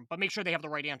have to answer them, but make sure they have the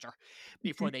right answer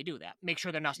before mhm, they do that. Make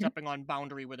sure they're not mhm. stepping on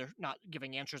boundary where they're not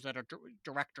giving answers that a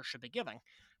director should be giving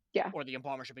Yeah. or the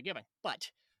embalmer should be giving.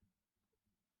 But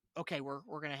okay, we're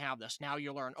going to have this. Now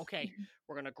you learn, okay, Mhm,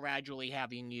 we're going to gradually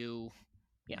having you,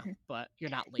 yeah, mhm. but you're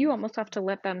not You leaving. almost have to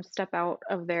let them step out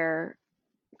of their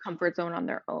comfort zone on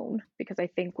their own because I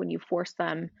think when you force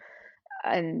them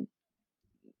and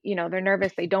they're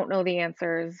nervous, they don't know the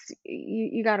answers,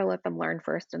 you got to let them learn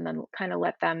first and then kind of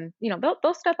let them,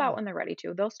 they'll step Yeah. out when they're ready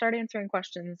to. They'll start answering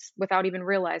questions without even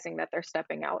realizing that they're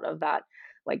stepping out of that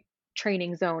like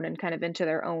training zone and kind of into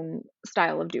their own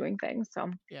style of doing things.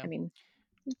 So, Yeah. I mean,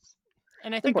 it's,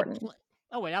 And I it's think important.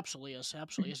 oh, it absolutely is,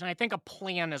 absolutely Mhm, is, and I think a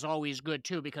plan is always good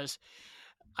too because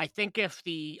I think if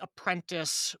the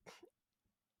apprentice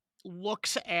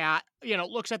looks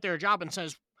at their job and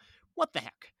says, "What the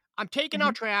heck? I'm taking mhm,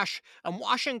 out trash. I'm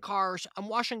washing cars. I'm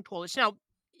washing toilets." Now,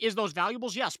 is those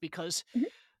valuables? Yes, because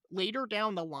mhm, later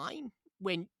down the line,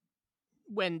 when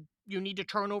you need to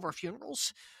turn over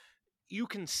funerals, you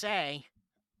can say,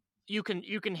 you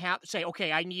can have say,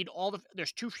 okay, I need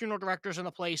there's 2 funeral directors in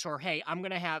the place, or hey, I'm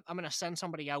gonna send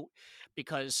somebody out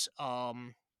because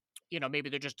maybe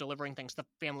they're just delivering things the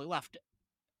family left.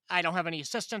 I don't have any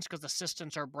assistants because the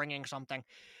assistants are bringing something.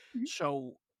 Mhm.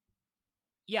 So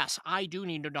yes, I do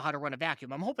need to know how to run a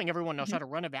vacuum. I'm hoping everyone knows Mhm. how to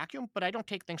run a vacuum, but I don't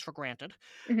take things for granted.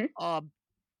 Mhm. Uh,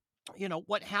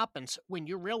 what happens when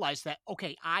you realize that,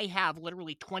 okay, I have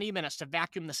literally 20 minutes to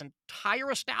vacuum this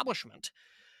entire establishment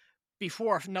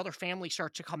before another family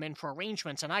starts to come in for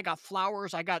arrangements. And I got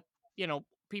flowers,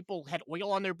 people had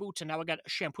oil on their boots, and now I got to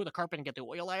shampoo the carpet and get the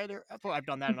oil out of there. I've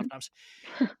done that enough Mhm. times.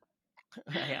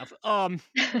 I have.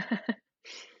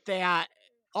 That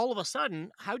all of a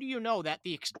sudden, how do you know that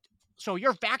so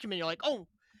you're vacuuming, you're like, oh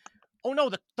no,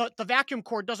 the vacuum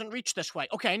cord doesn't reach this way.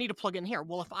 Okay, I need to plug in here.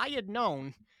 Well, if I had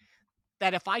known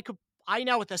that I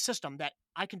know with the system that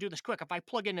I can do this quick. If I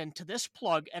plug in into this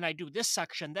plug and I do this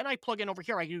section, then I plug in over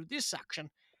here, I do this section.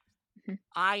 Mhm.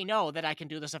 I know that I can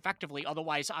do this effectively.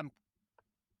 Otherwise, I'm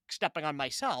stepping on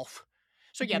myself.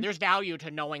 So yeah, Mhm. there's value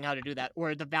to knowing how to do that,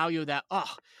 or the value that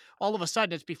all of a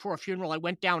sudden it's before a funeral. I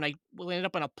went down, I ended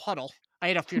up in a puddle. I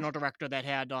had a funeral director that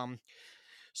had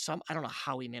I don't know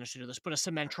how he managed to do this, but a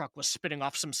cement truck was spitting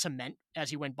off some cement as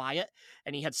he went by it,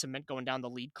 and he had cement going down the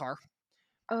lead car.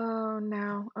 Oh,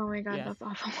 no. Oh my god, Yeah, that's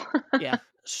awful. yeah.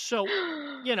 So,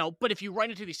 but if you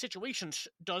run into these situations,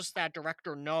 does that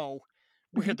director know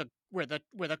where Mhm. the where the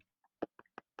where the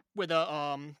where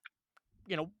the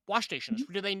wash station is? Mhm.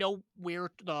 Do they know where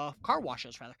the car wash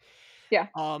is rather? Yeah.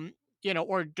 Um,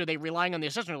 or do they relying on the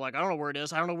assistant? Like, I don't know where it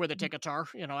is. I don't know where the Mhm. tickets are.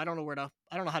 I don't know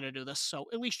how to do this. So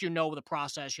at least you know the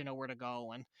process. You know where to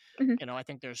go, and Mhm. I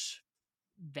think there's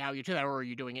value to that. Or are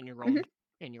you doing it Mhm.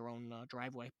 in your own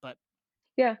driveway? But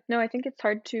Yeah, no, I think it's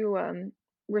hard to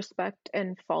respect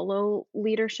and follow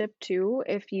leadership too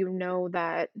if you know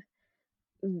that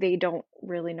they don't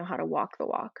really know how to walk the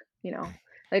walk, you know?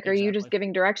 Like, are you just exactly.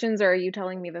 giving directions, or are you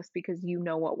telling me this because you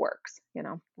know what works, you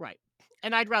know? Right.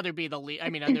 And I'd rather be the lead. I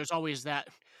mean, and there's always the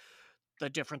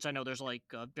difference. I know there's like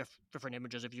different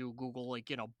images. If you Google like,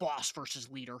 boss versus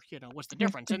leader, what's the Mhm.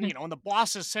 difference? And, Mhm. and the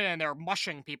boss is sitting there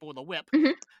mushing people with a whip,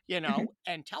 Mhm. Mhm.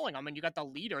 and telling them. And you got the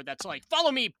leader that's like,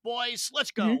 follow me, boys,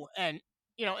 let's Mhm. go. And,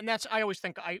 and I always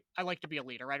think I like to be a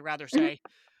leader. I'd rather Mhm. say,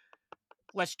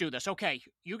 let's do this. Okay.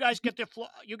 You guys Mhm. get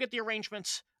you get the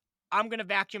arrangements. I'm going to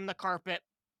vacuum the carpet.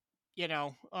 You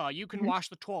can Mhm. wash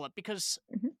the toilet because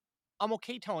Mhm. I'm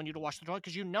okay telling you to wash the toilet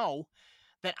because you know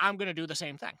that I'm going to do the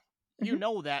same thing. You Mhm.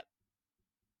 know that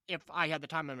if I had the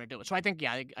time, I'm going to do it. So I think,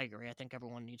 yeah, I agree. I think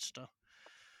everyone needs to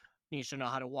know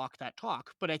how to walk that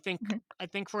talk. But Mhm. I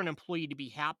think for an employee to be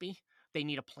happy, they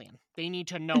need a plan. They need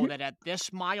to know Mhm. that at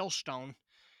this milestone,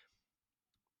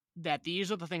 that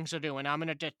these are the things to do, and I'm going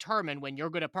to determine when you're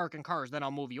good at parking cars. Then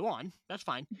I'll move you on. That's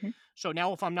fine. Mhm. So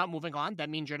now, if I'm not moving on, that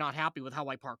means you're not happy with how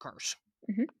I park cars.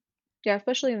 Mhm. Yeah,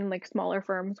 especially in like smaller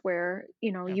firms where,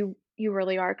 Yeah, you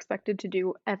really are expected to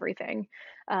do everything.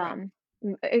 right.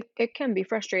 It can be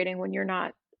frustrating when you're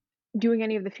not doing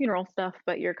any of the funeral stuff,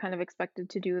 but you're kind of expected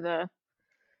to do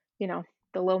you know,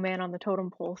 the low man on the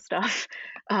totem pole stuff.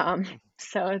 Yeah.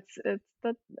 So it's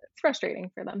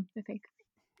frustrating for them, I think.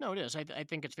 No, it is. I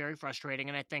think it's very frustrating,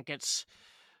 and I think it's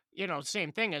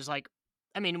same thing as like,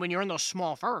 I mean, when you're in those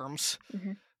small firms,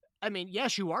 Mhm. I mean,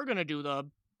 yes, you are going to do the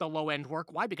low end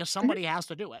work. Why? Because Mhm. somebody has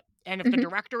to do it. And if the Mhm.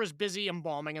 director is busy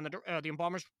embalming and the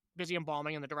embalmer's busy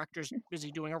embalming and the director's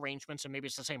busy doing arrangements, and maybe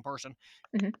it's the same person,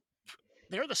 Mhm.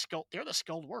 they're the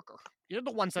skilled worker. They're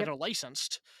the ones that Yep. are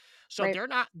licensed. So Right. they're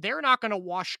not going to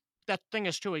wash. That thing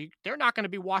is too. They're not going to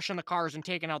be washing the cars and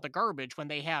taking out the garbage when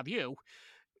they have you,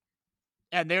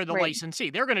 and they're the Right. licensee.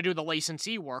 They're going to do the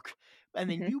licensee work, and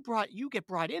then Mhm. you get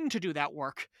brought in to do that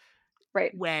work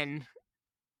Right. when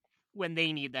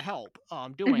they need the help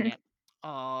doing Mhm. it.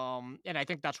 And I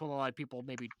think that's what a lot of people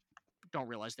maybe don't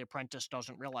realize. The apprentice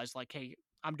doesn't realize, like, hey,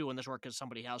 I'm doing this work because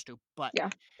somebody has to. But Yeah.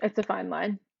 It's a fine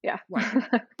line. Yeah. right.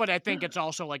 But I think it's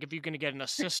also like if you're going to get an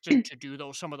assistant to do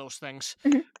some of those things,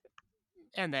 Mhm.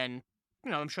 and then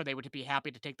I'm sure they would be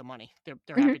happy to take the money. Mhm.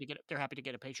 They're happy to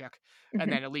get a paycheck,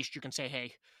 and Mhm. then at least you can say,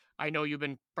 hey, I know you've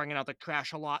been bringing out the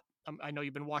trash a lot. I know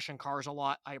you've been washing cars a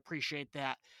lot. I appreciate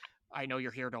that. I know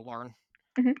you're here to learn.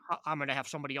 Mhm. I'm going to have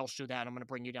somebody else do that. I'm going to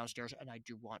bring you downstairs, and I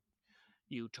do want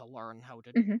you to learn how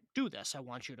to Mhm. do this. I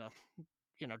want you to,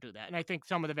 do that. And I think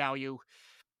some of the value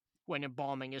when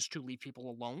embalming is to leave people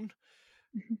alone.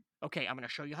 Mhm. Okay, I'm going to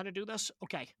show you how to do this.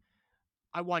 Okay,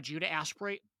 I want you to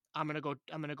aspirate. I'm going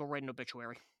to go write an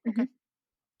obituary. Okay, Mhm.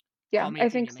 call Yeah, me I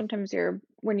if you think need me. sometimes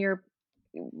when you're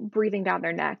breathing down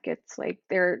their neck, it's like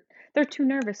they're too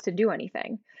nervous to do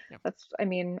anything. Yeah, I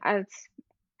mean, as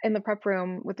in the prep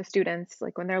room with the students,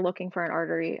 like when they're looking for an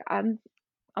artery, I'm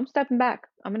stepping back.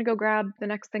 I'm gonna go grab the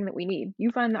next thing that we need.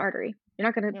 You find the artery. You're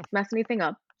not gonna Yeah. mess anything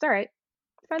up. It's all right.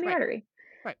 Find the Right. artery.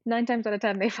 Right. 9 times out of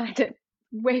 10, they find it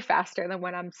way faster than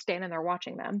when I'm standing there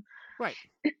watching them. Right.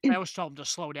 I always tell them to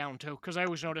slow down too, because I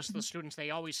always notice the students, they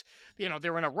always,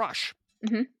 they're in a rush.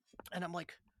 Mhm. And I'm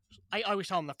like, I always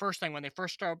tell them the first thing when they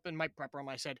first start up in my prep room,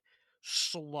 I said,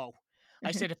 slow.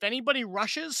 I Mhm. said, if anybody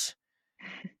rushes,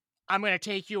 I'm going to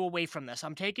take you away from this.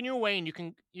 I'm taking you away,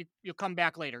 and you'll come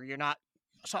back later. You're not.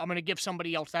 So I'm going to give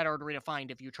somebody else that artery to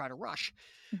find if you try to rush.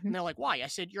 Mhm. And they're like, why? I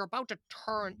said, you're about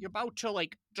to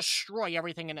like destroy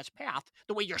everything in its path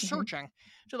the way you're Mhm. searching,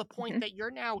 to the point Mhm. that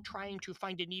you're now trying to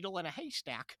find a needle in a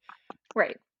haystack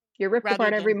Right. You ripped rather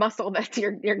apart every than muscle that's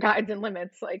your guides and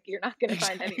limits. Like, you're not gonna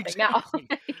find anything now. exactly.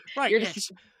 Right. You're just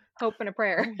Yes. hope and a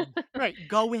prayer. Go in. Right.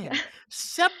 Go Yeah. in.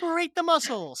 Separate the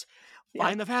muscles. Yep.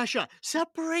 Find the fascia.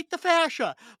 Separate the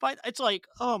fascia. It's like,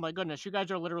 oh my goodness, you guys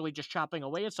are literally just chopping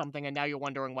away at something, and now you're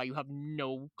wondering why you have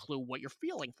no clue what you're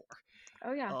feeling for.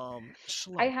 Oh, yeah. I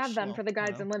Slow, have them slow. for the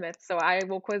guides and limits, so I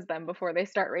will quiz them before they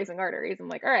start raising arteries. I'm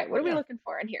like, "All right, Oh what are we yeah, looking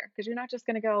for in here? Because you're not just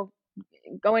gonna go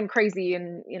going crazy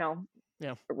and,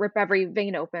 yeah, rip every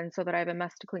vein open so that I have a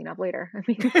mess to clean up later." I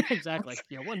mean, exactly. let's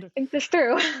Yeah, wonder. think this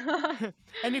through.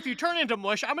 And if you turn into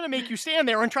mush, I'm gonna make you stand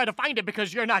there and try to find it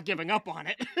because you're not giving up on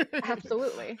it.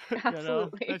 Absolutely.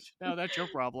 Absolutely. That's your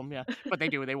problem. Yeah, but they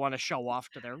do. They want to show off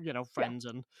to their Yeah. friends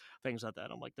and things like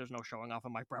that. I'm like, there's no showing off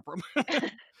in my prep room.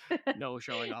 No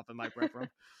showing off in my prep room.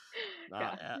 Not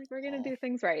Yeah. at Like, we're gonna all. do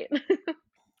things right.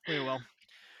 We will.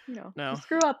 You No.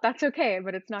 screw up, that's okay,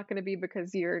 but it's not gonna be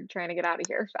because you're trying to get out of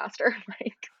here faster.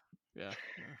 Yeah.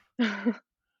 Yeah. Like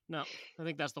No. I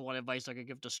think that's the one advice I could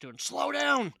give to students. Slow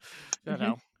down.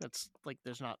 Mhm. It's like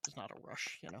there's not a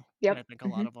rush. And I Yep. think a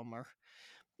lot Mhm. of them are.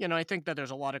 I think that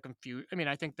there's a lot of confusion. I mean,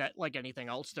 I think that like anything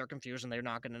else, they're confused and they're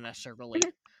not going to necessarily,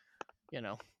 Mhm. you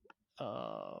know,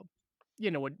 uh,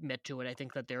 admit to it. I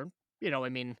think that they're, I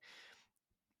mean,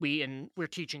 we're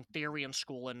teaching theory in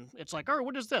school, and it's like, oh,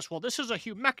 what is this? Well, this is a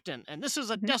humectant, and this is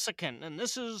a Mhm. desiccant, and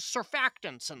this is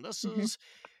surfactants, and this Mhm. is,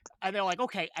 and they're like,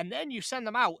 okay, and then you send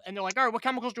them out, and they're like, all right, what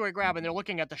chemicals do I grab? And they're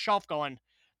looking at the shelf, going,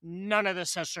 none of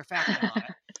this has surfactant on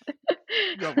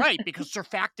it. You're right, because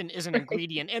surfactant is an Right.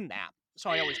 ingredient in that. So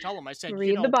I always tell them, I said,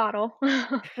 Read the bottle.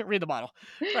 read the bottle.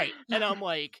 Right. And I'm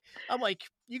like,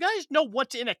 you guys know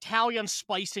what's in Italian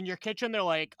spice in your kitchen? They're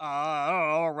like,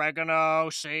 oregano,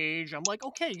 sage. I'm like,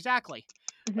 okay, exactly.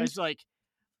 Mhm. It's like,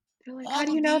 They're like, "How do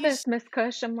all you of know this, these. Miss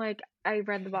Cush?" I'm like, "I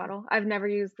read the bottle. I've never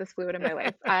used this fluid in my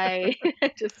life. I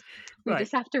just we Right.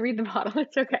 just have to read the bottle.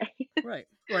 It's okay." Right.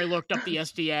 Or I looked up the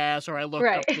SDS, or I looked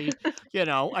Right. up the,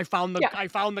 Yeah. I found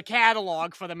the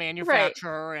catalog for the Right.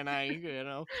 manufacturer, and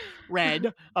I,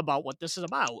 read about what this is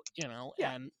about, Yeah.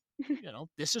 and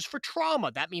this is for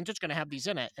trauma. That means it's going to have these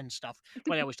in it and stuff.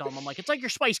 But I always tell them, I'm like, it's like your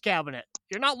spice cabinet.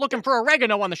 You're not looking Yep. for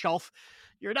oregano on the shelf.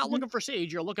 You're not Mhm. looking for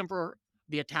sage. You're looking for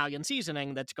the Italian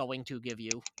seasoning that's going to give you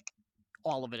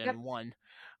all of it Yep. in one.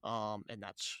 And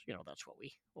that's, that's what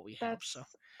we have. So,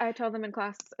 That's I told them in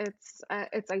class, it's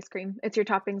ice cream. It's your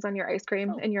toppings on your ice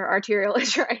cream, oh, and your arterial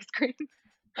is your ice cream.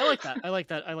 I like that. I like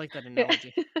that. I like that Yeah.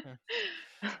 analogy. Yeah,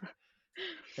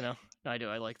 you know, I do.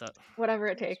 I like that. Whatever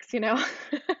it takes.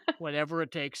 Whatever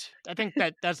it takes. I think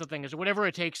that's the thing, is whatever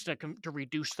it takes to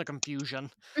reduce the confusion.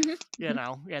 Mhm.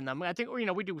 Mhm. And I think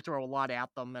we do throw a lot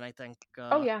at them, and I think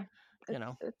Oh, yeah. you It's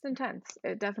know, it's intense.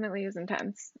 It definitely is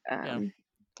intense, yeah,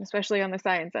 especially on the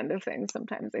science end of things.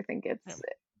 Sometimes I think yeah,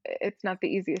 it's not the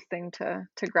easiest thing to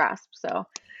grasp. So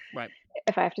right,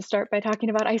 if I have to start by talking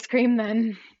about ice cream,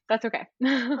 then that's okay.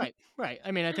 right.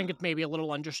 I mean, I think it's maybe a little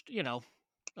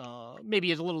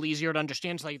maybe it's a little easier to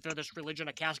understand. It's like, for this religion,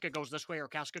 a casket goes this way or a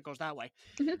casket goes that way.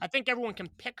 Mhm. I think everyone can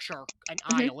picture an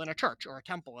Mhm. aisle in a church or a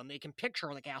temple, and they can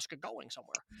picture the casket going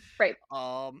somewhere. Right.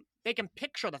 They can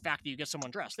picture the fact that you get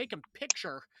someone dressed. They can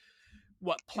picture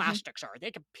what Mhm. plastics are.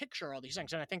 They can picture all these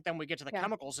things. And I think then we get to the Yeah.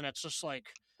 chemicals, and it's just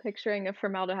like, Picturing a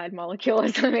formaldehyde molecule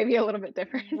is maybe a little bit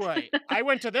different. right. I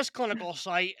went to this clinical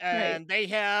site, Right. and they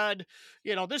had,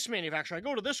 this manufacturer. I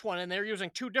go to this one, and they're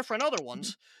using two different other Mhm.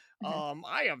 ones. Mhm.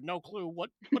 I have no clue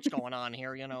what's going on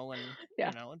here, and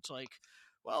Yeah. it's like,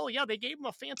 well, yeah, they gave them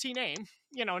a fancy name,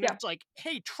 and Yeah. it's like,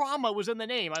 hey, trauma was in the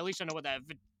name. At least I know what that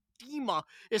edema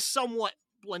is somewhat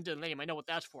blended in the name. I know what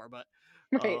that's for, but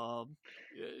Right.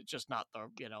 Just not the,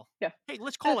 Yeah. hey,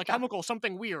 let's call a It's tough. chemical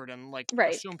something weird and like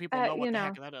Right. assume people know what You the know,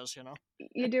 heck that is,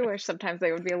 you do wish sometimes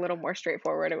they would be a little more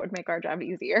straightforward. It would make our job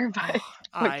easier, but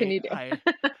Oh, what can you do? I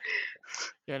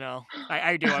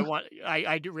do.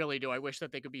 I do really do. I wish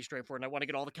that they could be straightforward. And I want to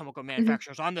get all the chemical Mhm.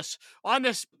 manufacturers on this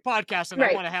podcast, and I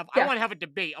Right. want to have Yeah. a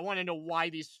debate. I want to know why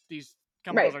these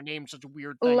chemicals Right. are named such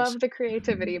weird things. Love the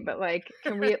creativity, but like,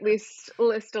 can we at least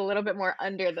list a little bit more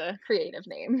under the creative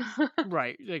name?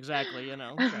 Right, exactly. Right.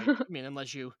 I mean,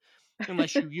 unless you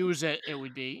use it, it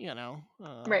would be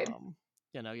Right.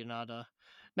 you're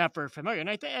not very familiar, and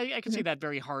I can see Mhm. that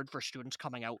very hard for students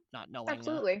coming out not knowing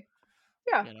Absolutely.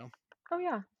 Yeah. you know Oh,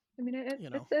 yeah. I mean, you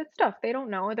know it's tough. They don't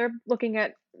know. They're looking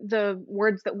at the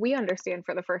words that we understand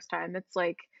for the first time. It's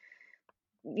like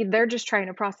they're just trying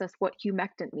to process what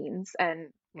humectant means,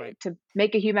 and right. to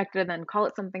make a humectant and then call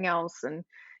it something else. And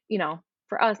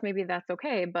for us, maybe that's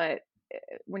okay, but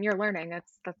when you're learning,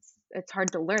 it's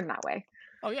hard to learn that way.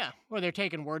 Oh yeah, or they're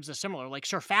taking words that similar, like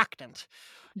surfactant.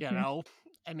 You Hmm. know,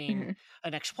 I mean, Hmm.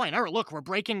 and explain. Oh, look, we're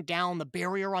breaking down the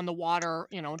barrier on the water.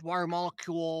 Water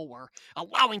molecule. We're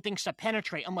allowing things to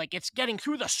penetrate. I'm like, it's getting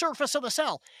through the surface of the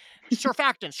cell.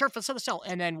 Surfactant, surface of the cell.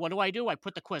 And then what do? I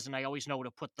put the quiz, and I always know to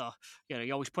put the.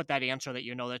 You always put that answer that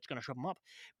that's going to trip them up.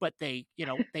 But they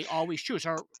always choose.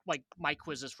 Or like my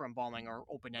quizzes for embalming are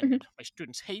open Hmm. ended. My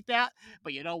students hate that,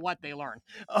 but you know what? They learn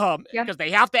Yeah. because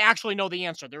they have to actually know the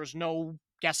answer. There's no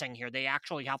guessing here. They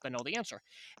actually have to know the answer.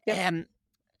 Yep. And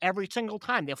every single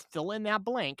time they'll fill in that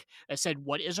blank that said,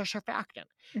 what is a surfactant?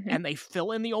 Hmm. And they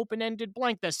fill in the open-ended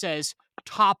blank that says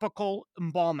topical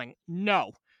embalming.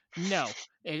 No,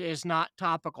 it is not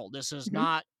topical. This is Hmm.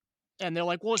 not. And they're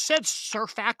like, well, it said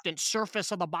surfactant,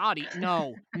 surface of the body.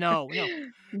 No. No,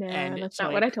 And that's it's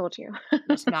not what I like, told you.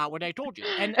 that's not what I told you.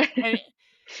 And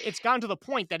it's gotten to the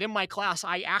point that in my class,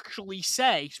 I actually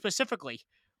say specifically,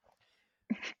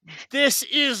 this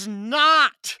is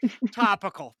not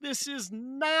topical. This is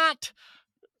not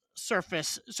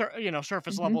surface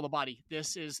Hmm. level of the body.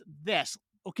 This is this.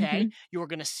 Okay. Hmm. You're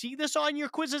going to see this on your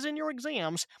quizzes and your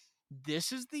exams.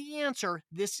 This is the answer.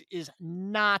 This is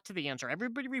not the answer.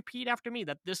 Everybody repeat after me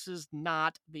that this is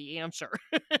not the answer.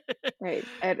 Right.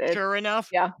 Sure enough,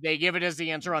 Yeah. they give it as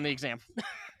the answer on the exam.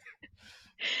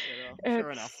 Sure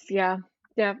enough. Yeah.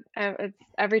 Yeah. It's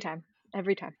every time.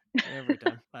 Every time. Every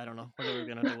time. I don't know. What are we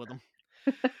going to do with them?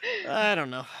 I don't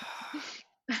know.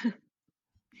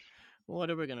 What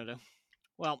are we going to do?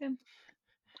 Well, Yeah.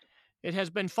 it has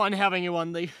been fun having you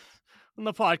on the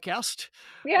podcast.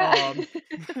 Yeah.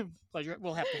 Pleasure.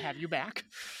 We'll have to have you back.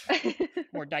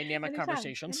 More dynamic Anytime,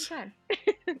 conversations. anytime.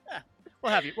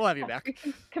 Yeah, we'll have you back. We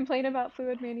can complain about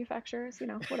fluid manufacturers,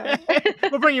 whatever.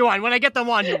 We'll bring you on when I get them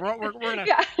on here. We're gonna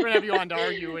Yeah. have you on to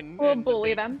argue and We'll and bully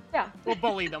debate. them. Yeah. We'll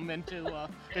bully them into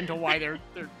why their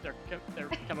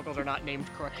chemicals are not named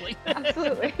correctly.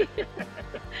 Absolutely.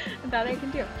 That I can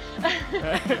do.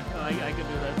 I can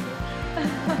do that too.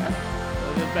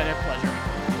 It's been a pleasure.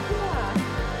 Yeah.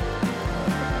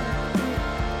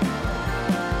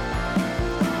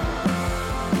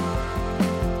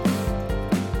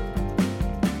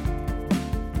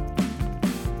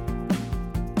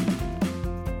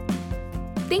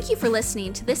 Thank you for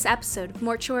listening to this episode of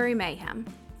Mortuary Mayhem.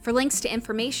 For links to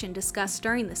information discussed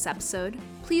during this episode,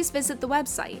 please visit the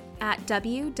website at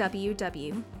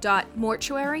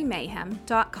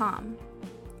www.mortuarymayhem.com.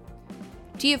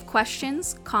 Do you have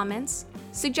questions, comments,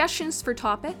 suggestions for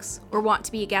topics, or want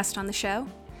to be a guest on the show?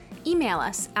 Email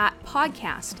us at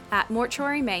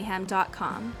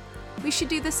podcast@mortuarymayhem.com. We should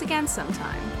do this again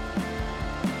sometime.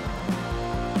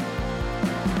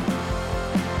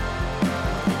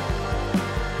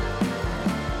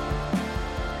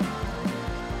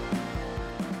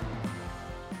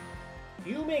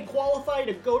 You may qualify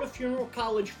to go to funeral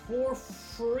college for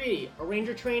free.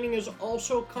 Arranger training is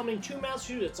also coming to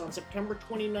Massachusetts on September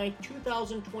 29th,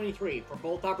 2023. For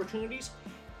both opportunities,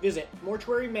 visit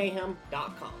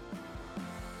mortuarymayhem.com.